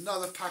 Look,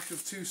 another pack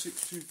of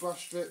 262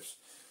 brush strips.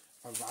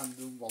 A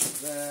random one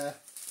there.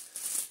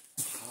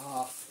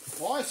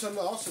 Quite a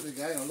lot, and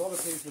again, a lot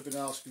of people have been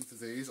asking for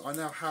these. I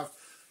now have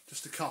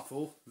just a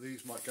couple.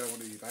 These might go on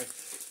eBay.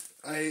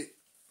 A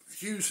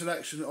huge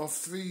selection of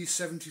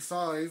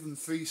 375 and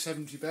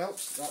 370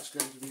 belts. That's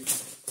going to be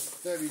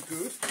very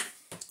good.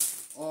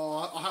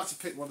 Oh, I had to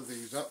pick one of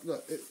these up.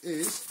 Look, it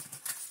is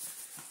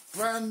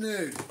brand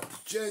new,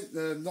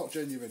 not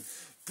genuine,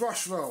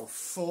 brush roll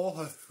for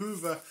a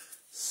Hoover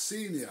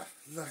Senior.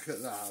 Look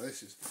at that.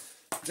 This is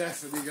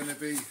definitely going to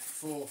be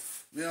for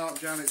my Aunt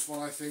Janet's one,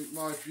 I think.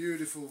 My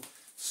beautiful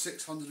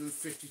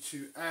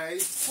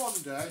 652A.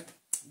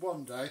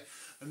 One day.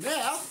 And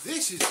now,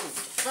 this is all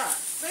Vax.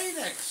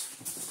 Phoenix!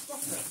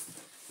 Stop it.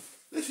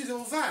 This is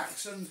all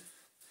Vax, and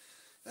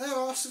there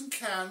are some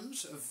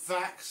cans of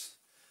Vax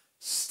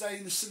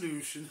Stain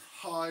Solution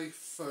High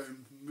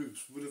Foam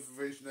Mousse. Would have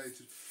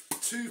originated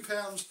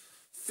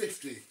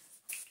 £2.50.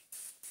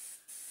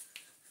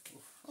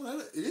 Oh no,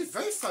 it is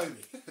very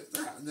foamy. Look at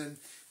that. And then,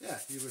 yeah,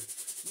 you would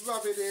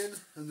rub it in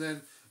and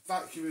then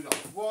vacuum it up.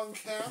 1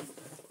 can,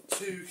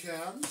 2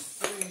 cans,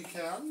 3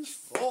 cans,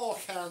 4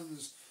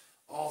 cans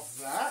of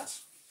that.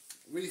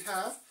 We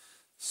have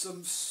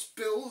some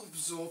spill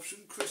absorption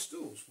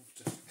crystals.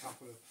 Just a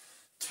couple of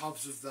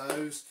tubs of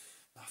those.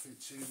 Nothing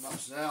too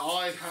much there.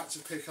 I had to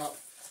pick up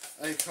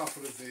a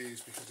couple of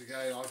these because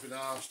again I've been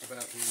asked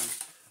about these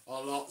a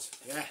lot.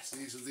 Yes,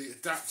 these are the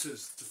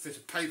adapters to fit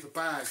a paper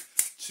bag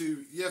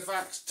to your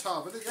Vax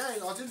tub. And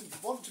again, I didn't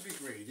want to be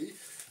greedy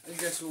and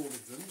get all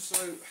of them,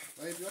 so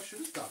maybe I should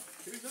have done.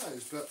 Who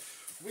knows? But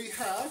we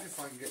have, if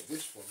I can get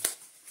this one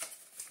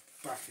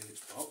back in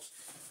its box,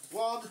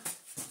 1,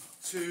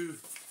 2,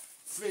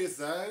 3 of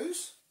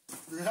those.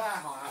 I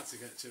had to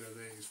get 2 of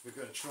these. We're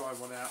going to try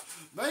one out.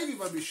 Maybe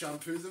when we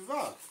shampoo the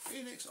rug.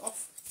 Phoenix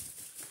off.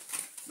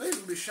 Maybe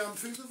when we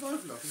shampoo the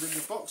rug, look, and then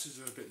the boxes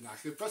are a bit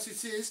knackered. But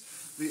it is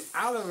the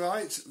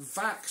Alorite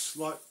Vax,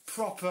 like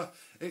proper,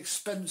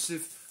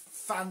 expensive,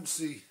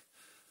 fancy,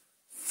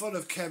 full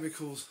of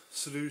chemicals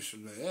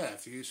solution. Yeah,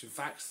 if you're using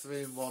Vax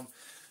 3-in-1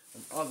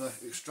 and other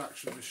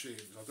extraction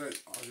machines.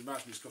 I'd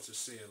imagine it's got a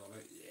seal on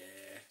it.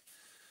 Yeah.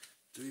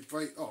 Do we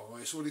break? Oh, well,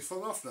 it's already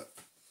fallen off, look.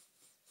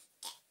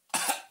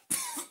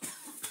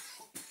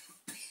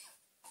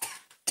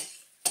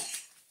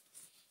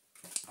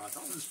 That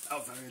doesn't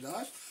smell very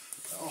nice.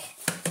 Oh,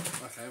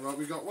 okay, well,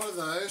 we got 1 of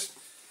those,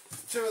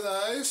 2 of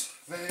those.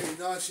 Very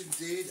nice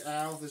indeed.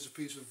 Ow, there's a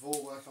piece of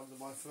woolwork under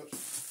my foot.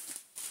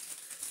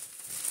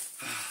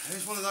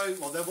 There's one of those.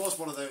 Well, there was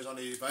one of those on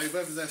eBay.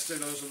 Whether they're still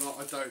those or not,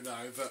 I don't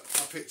know. But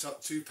I picked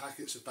up 2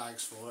 packets of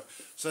bags for it.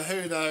 So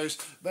who knows?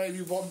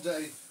 Maybe one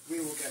day we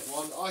will get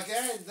one.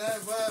 Again, there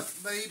were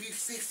maybe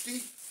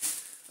 50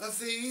 of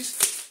these.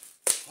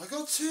 I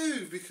got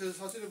 2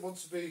 because I didn't want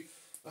to be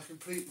a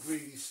complete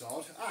greedy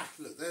sod. Ah,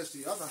 look, there's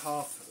the other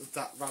half of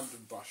that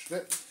random brush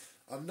strip.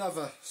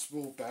 Another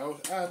small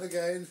belt, and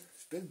again,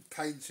 it's been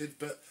painted,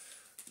 but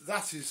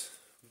that is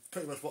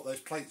pretty much what those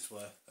plates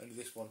were. Only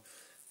this one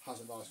has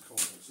a nice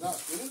corner, so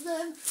that's good. And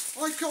then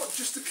I got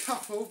just a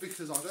couple,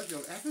 because I don't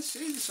think I've ever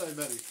seen so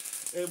many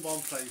in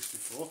one place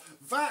before.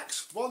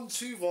 Vax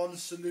 121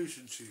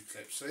 solution tube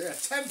clips. So yeah,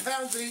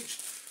 £10 each.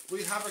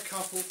 We have a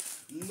couple,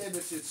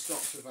 limited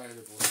stocks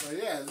available. So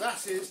yeah,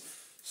 that is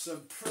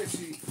some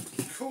pretty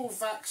cool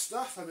Vax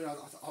stuff. I mean,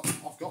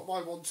 I've got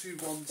my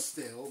 121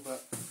 still,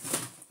 but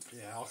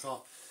yeah, I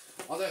don't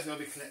think I'll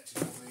be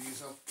collecting all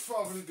these. I'll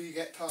probably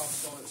get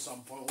passed on at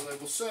some point, although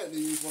we'll certainly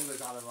use one of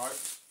those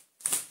Alorites.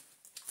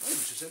 Maybe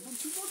just send one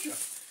to Roger.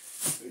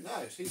 Who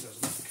knows? He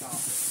doesn't have the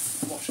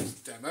carpet washing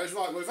demos.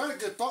 Right, we've had a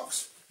good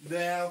box.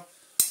 Now,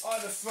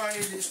 I'm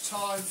afraid it's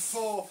time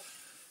for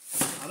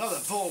another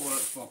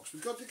Vorwerk box.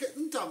 We've got to get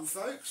them done,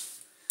 folks.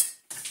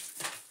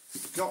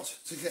 Got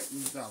to get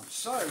them done.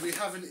 So, we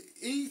have an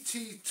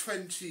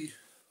ET20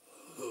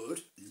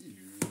 hood.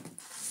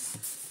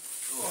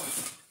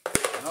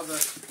 Another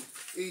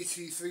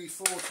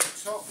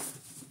ET340 top.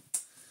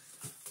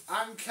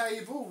 And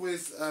cable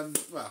with,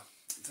 well,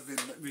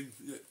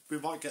 we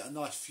might get a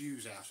nice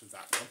fuse out of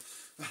that one.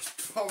 That's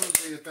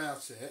probably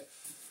about it.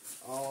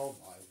 Oh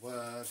my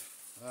word.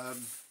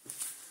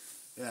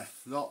 Yeah,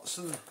 lots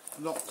and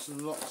lots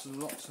and lots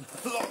and lots and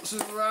lots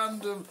of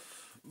random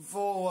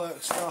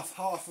Vorwerk stuff,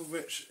 half of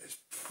which is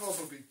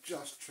probably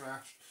just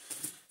trash.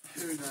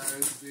 Who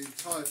knows? The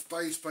entire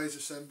base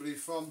assembly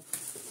from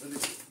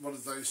one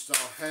of those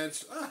style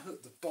heads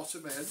at the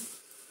bottom end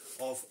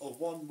of a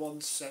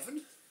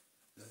 117.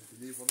 If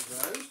you need one of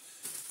those.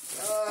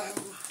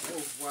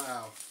 Oh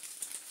wow.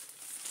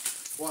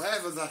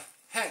 Whatever the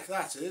heck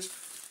that is.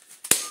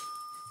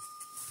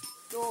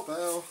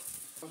 Doorbell.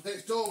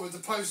 Next door with the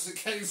post that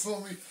came for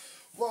me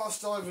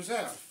whilst I was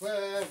out.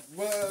 Where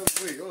were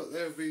we? Oh, look,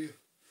 there'll be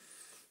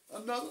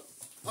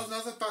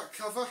another back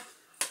cover.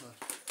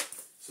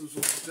 Some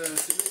sort of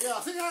dirty. Yeah, I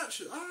think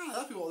actually,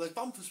 that'd be what their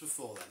bumpers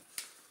before then.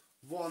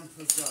 One of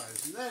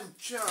those. And then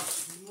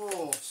just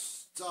more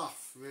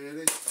stuff,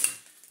 really.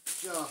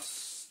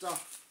 Just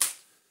stuff.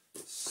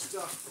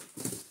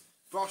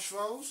 Brush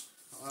rolls,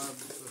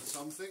 for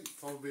something,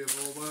 probably a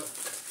Vorwerk.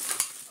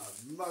 A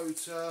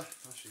motor,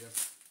 actually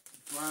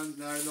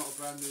not a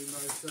brand new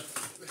motor.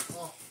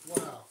 Oh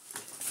wow,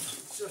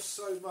 just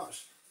so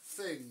much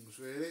things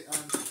really,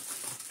 and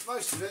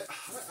most of it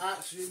I don't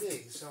actually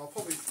need, so I'll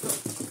probably put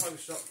a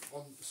post up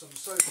on some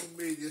social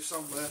media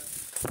somewhere.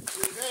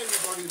 So if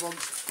anybody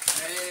wants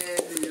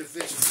any of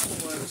this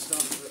Vorwerk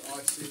stuff that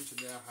I seem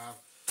to now have,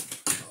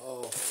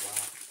 oh wow.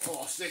 Oh,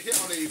 I'll stick it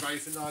on eBay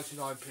for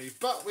 99p,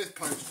 but with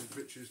postage,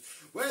 which is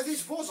where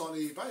this was on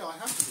eBay. I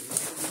have to be at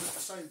the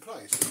same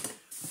place,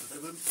 but they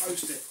wouldn't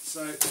post it,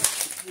 so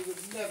we would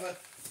never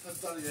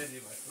have done it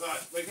anyway. Right,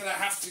 we're going to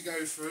have to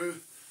go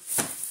through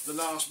the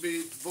last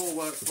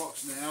Vorwerk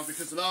box now,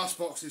 because the last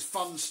box is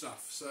fun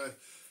stuff, so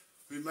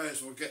we may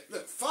as well get,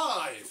 look,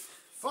 five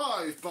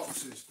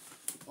boxes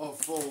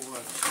of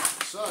Vorwerk.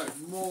 So,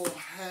 more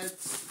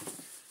heads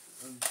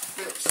and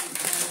bits and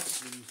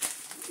heads and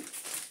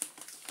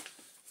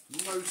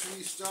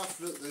motory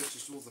stuff. Look, there's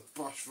just all the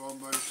brush roll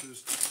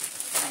motors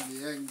and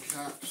the end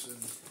caps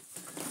and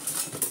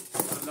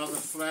another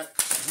flex,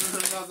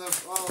 another,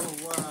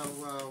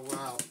 oh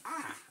wow.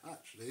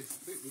 Actually, I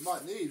think we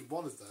might need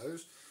one of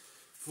those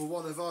for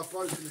one of our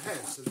broken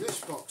heads, so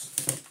this box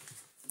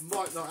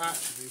might not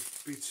actually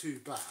be too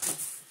bad.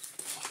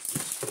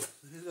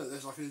 Look,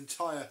 there's like an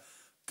entire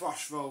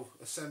brush roll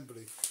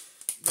assembly,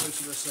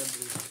 motor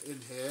assembly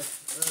in here.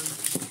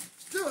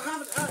 Still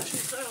haven't actually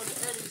found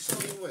any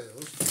solid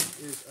wheels,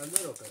 is a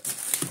little bit.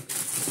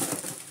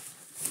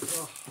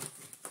 Oh.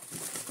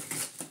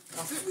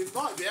 I think we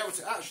might be able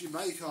to actually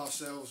make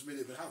ourselves, I mean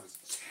it would have a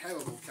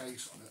terrible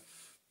case on it,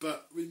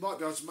 but we might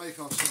be able to make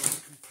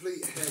ourselves a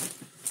complete head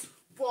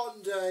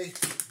one day,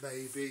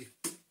 maybe.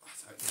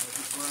 I don't know if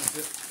it's worth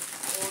it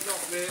or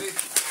not really.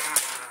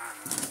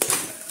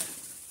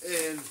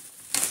 In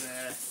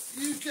there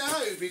you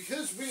go,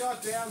 because we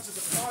are down to the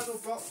final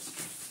box,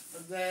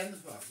 and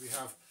then we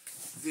have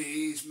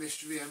these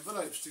mystery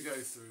envelopes to go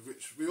through,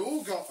 which we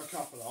all got a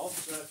couple of,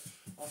 so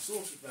I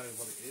sort of know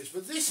what it is.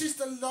 But this is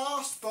the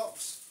last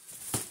box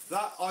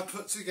that I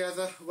put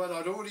together when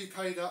I'd already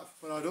paid up,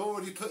 when I'd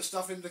already put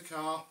stuff in the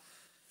car.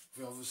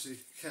 We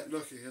obviously kept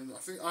looking, and I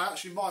think I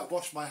actually might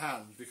wash my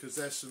hands, because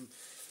there's some,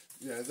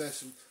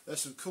 there's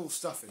some cool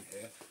stuff in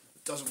here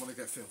that doesn't want to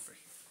get filthy.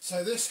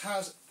 So this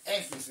has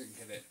everything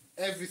in it,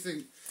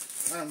 everything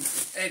and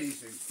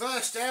anything.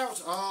 First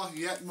out are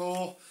yet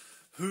more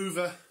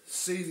Hoover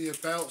senior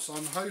belts.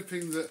 I'm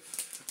hoping that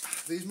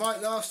these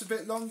might last a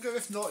bit longer.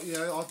 If not,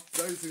 I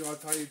don't think I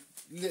paid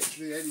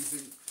literally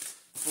anything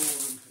for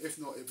them. If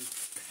not, it was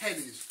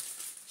pennies.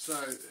 So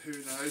who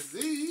knows?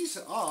 These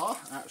are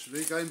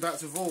actually, going back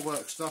to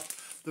Vorwerk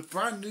stuff, the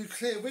brand new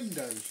clear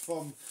windows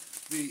from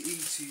the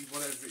ET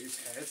whatever it is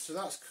head. So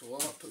that's cool.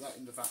 I'll put that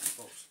in the back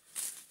box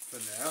for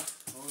now.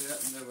 Oh yeah,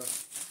 and there were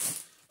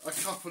a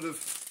couple of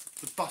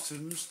the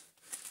buttons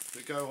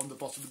that go on the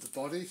bottom of the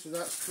body, so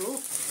that's cool.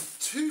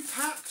 2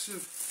 packs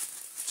of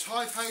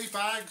Type A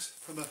bags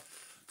from a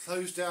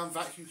closed down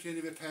vacuum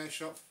cleaner repair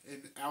shop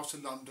in outer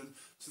London,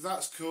 so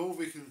that's cool.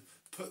 We can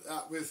put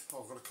that with,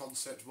 I've got a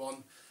Concept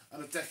 1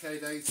 and a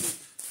Decade 80,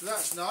 so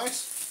that's nice.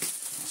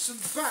 Some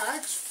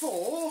bags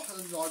for,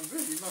 and I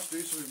really must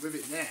do something with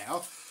it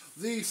now,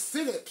 the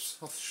Philips.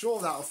 I'm sure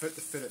that'll fit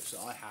the Philips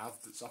that I have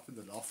that's up in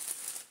the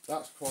loft.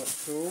 That's quite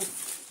cool.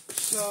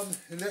 Some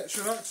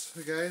Electrolux,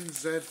 again,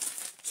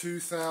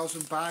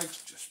 Z2000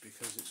 bags, just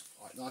because it's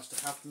quite nice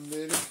to have them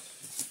really.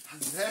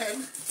 And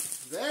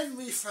then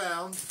we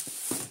found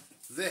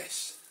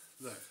this,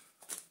 look,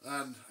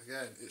 and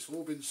again, it's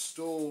all been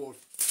stored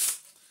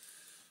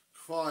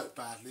quite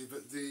badly,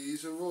 but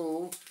these are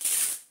all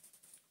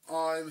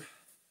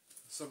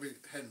something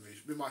Henry.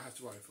 We might have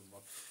to open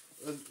one.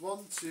 And 1,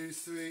 2,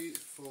 3,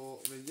 4.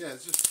 I mean, yeah,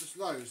 just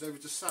loads. They were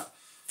just sat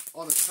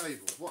on a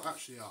table. What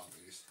actually are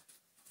these?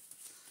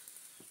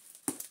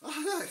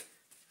 Oh look!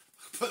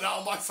 Put that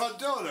on my front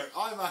door. Look,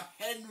 I'm a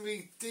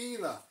Henry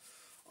dealer.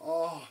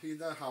 Oh, you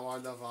know how I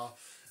love our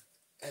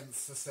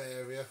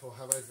Emphatheria, or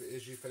however it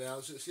is you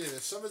pronounce it. So, yeah,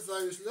 there's some of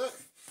those. Look,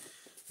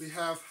 we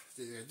have.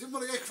 Didn't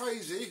want to go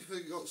crazy.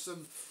 We got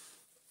some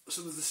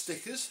of the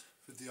stickers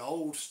with the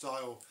old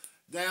style,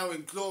 now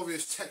in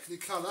glorious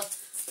Technicolor,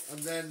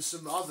 and then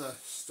some other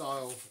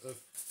style of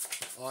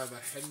I'm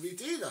a Henry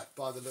dealer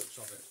by the looks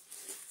of it.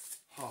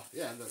 Oh,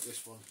 yeah, look,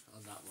 this one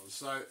and that one.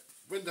 So,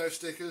 window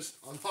stickers.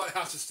 I might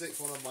have to stick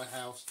one on my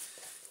house.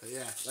 But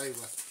yeah,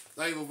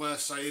 they were worth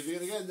saving.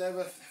 And again, there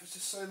was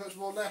just so much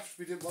more left.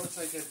 We didn't want to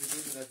take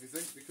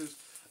everything because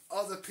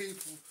other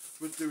people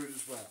would do it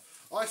as well.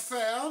 I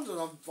found, and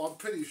I'm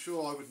pretty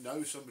sure I would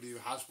know somebody who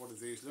has one of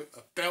these. Look,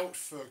 a belt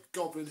for a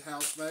goblin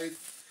housemaid.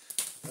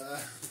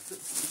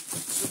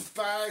 Some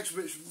bags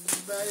which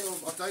may or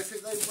I don't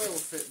think they will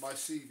fit my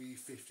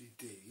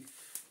CV50D,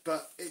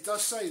 but it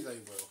does say they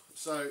will.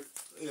 So,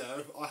 you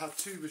know, I have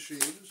 2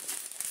 machines,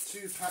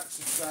 2 packs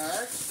of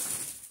bags.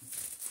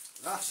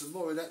 That's some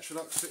more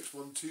Electrolux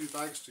 612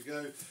 bags to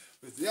go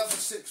with the other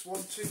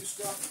 612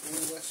 stuff.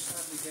 Oh, we're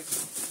sadly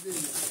getting near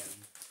the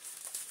end.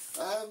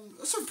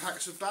 Some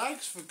packs of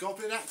bags for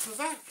Goblin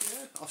Aquavac.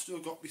 Yeah, I've still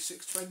got my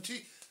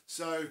 620.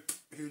 So,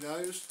 who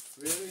knows,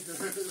 really?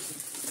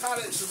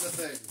 Pallets of the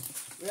things.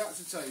 We have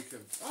to take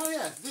them. Oh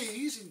yeah,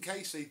 these, in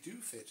case they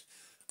do fit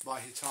my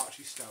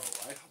Hitachi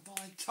Stowaway. I'm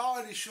not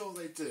entirely sure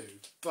they do,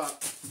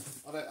 but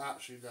I don't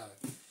actually know.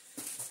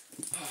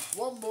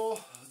 One more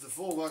of the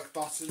Vorwerk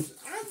buttons,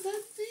 and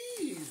then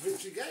these,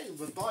 which again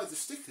were by the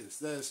stickers.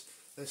 There's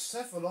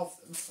several of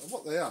them, and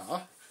what they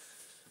are,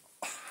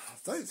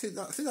 I think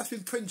that's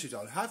been printed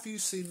on. Have you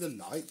seen the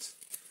light?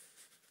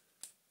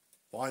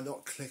 Why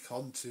not click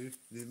on to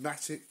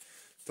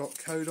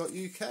pneumatic.co.uk?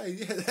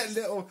 Yeah, they're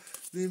little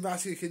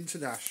Pneumatic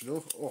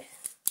International. Oh.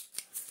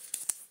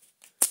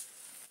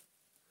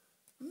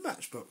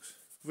 Matchbooks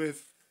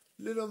with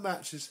little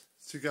matches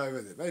to go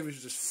with it. Maybe we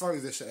should just throw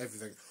this at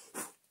everything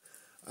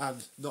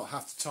and not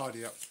have to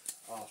tidy up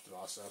after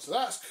ourselves. So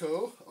that's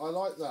cool. I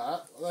like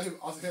that. I think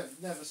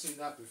I've never seen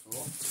that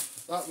before.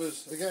 That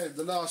was, again,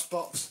 the last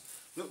box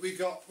that we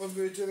got when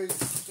we were doing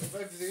sort of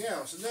everything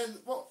else. And then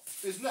what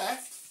is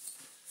left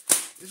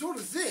is all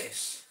of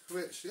this,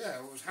 which, yeah,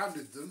 I was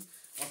handed them.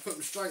 I put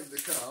them straight in the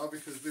car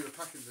because we were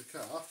packing the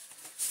car.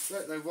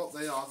 Don't know what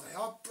they are. They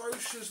are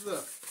brochures,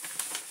 look.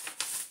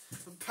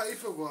 And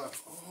paperwork.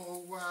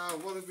 Oh, wow.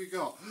 What have we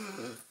got?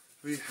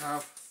 We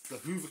have the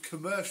Hoover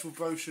commercial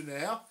brochure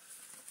now.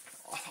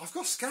 I've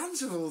got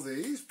scans of all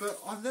these, but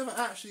I've never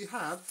actually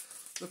had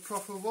the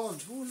proper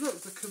ones. Oh, look,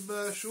 the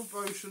commercial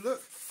brochure,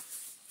 look.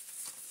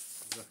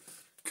 The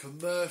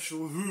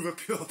commercial Hoover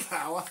Pure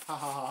Power. Ha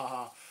ha ha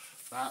ha.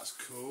 That's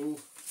cool.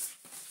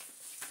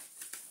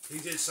 He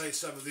did say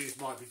some of these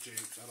might be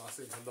dupes, and I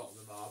think a lot of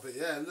them are. But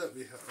yeah, look,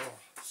 we have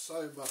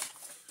so much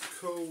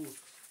cool,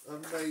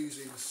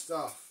 amazing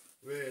stuff,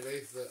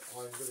 really, that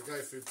I'm going to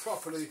go through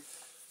properly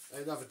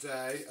another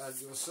day, and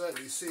you'll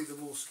certainly see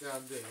them all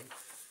scanned in.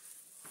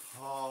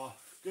 Ah,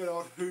 good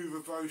old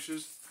Hoover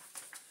brochures.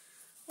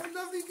 What a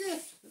lovely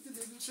gift. I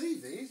didn't even see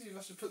these. You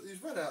must have put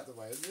these right out of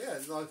the way. And yeah,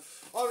 and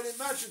I would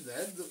imagine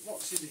then that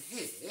what's in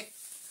here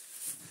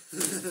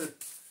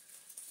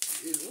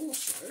is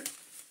also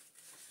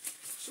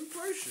some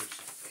brochures.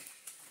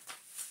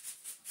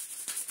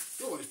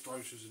 Always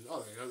brochures, and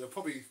they're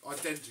probably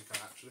identical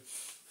actually.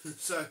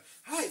 So,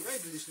 hey,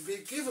 maybe this could be a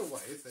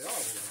giveaway if they are all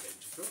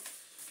identical.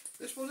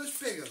 This one is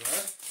bigger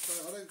though,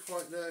 so I don't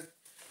quite know.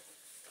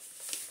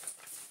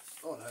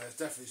 Oh no, there's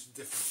definitely some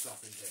different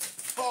stuff in here.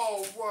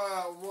 Oh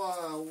wow,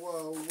 wow,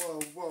 whoa, whoa,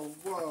 whoa,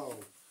 whoa.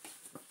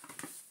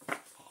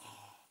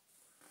 Oh.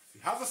 If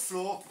you have a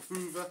floor,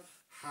 Hoover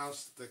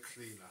has the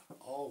cleaner.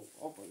 Oh,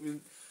 I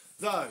mean,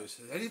 those.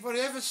 Has anybody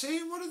ever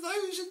seen one of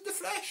those in the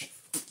flesh?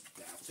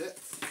 Doubt it.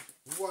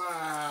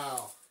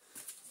 Wow.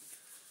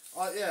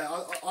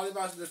 I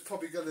imagine there's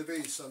probably going to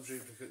be some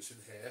duplicates in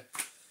here.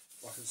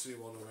 I can see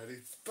one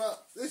already.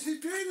 But this is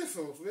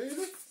beautiful,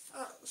 really.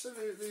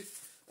 Absolutely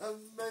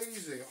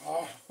amazing.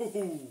 Oh,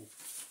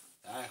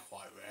 they're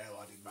quite rare,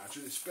 I'd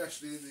imagine,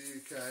 especially in the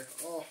UK.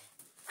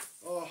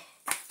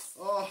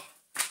 Oh,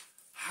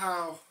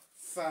 how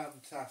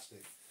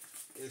fantastic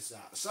is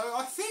that? So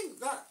I think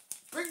that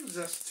brings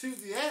us to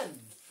the end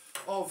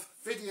of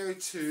video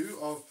 2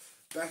 of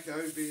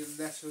Becco being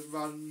let and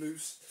run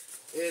loose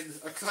in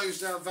a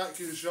closed down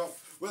vacuum shop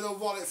with a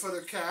wallet full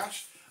of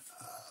cash.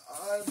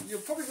 You're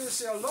probably going to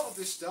see a lot of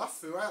this stuff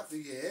throughout the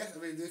year. I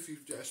mean, if you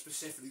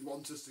specifically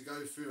want us to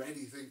go through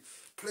anything,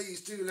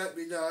 please do let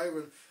me know,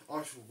 and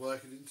I shall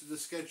work it into the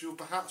schedule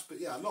perhaps. But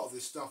yeah, a lot of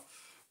this stuff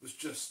was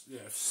just, you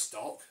know,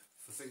 stock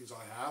for things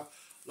I have.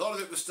 A lot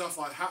of it was stuff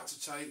I had to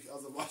take,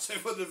 otherwise they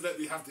wouldn't have let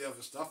me have the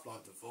other stuff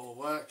like the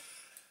Vorwerk.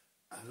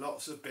 and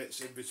lots of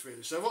bits in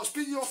between. So what's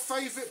been your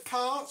favourite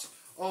part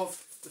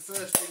of the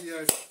first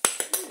video?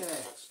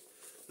 Yes,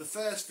 the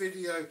first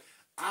video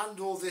and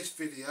or this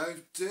video,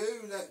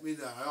 do let me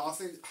know. I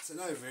don't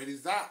know really,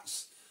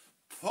 that's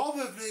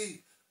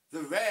probably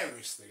the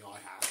rarest thing I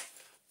have,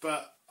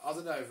 but I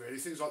don't know really,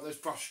 things like those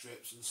brush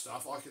strips and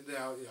stuff, I can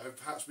now, you know,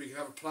 perhaps we can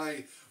have a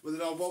play with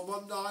an old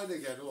 119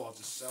 again, or I'll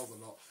just sell the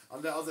lot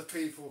and let other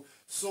people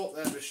sort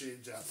their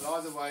machines out. But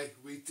either way,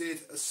 we did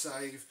a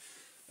save,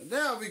 and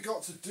now we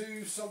got to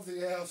do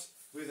something else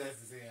with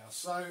everything else.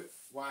 So,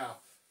 wow.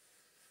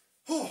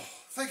 Oh,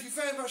 thank you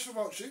very much for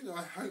watching.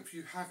 I hope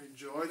you have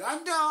enjoyed,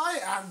 and I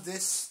and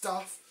this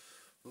stuff.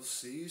 We'll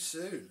see you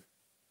soon.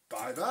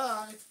 Bye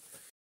bye.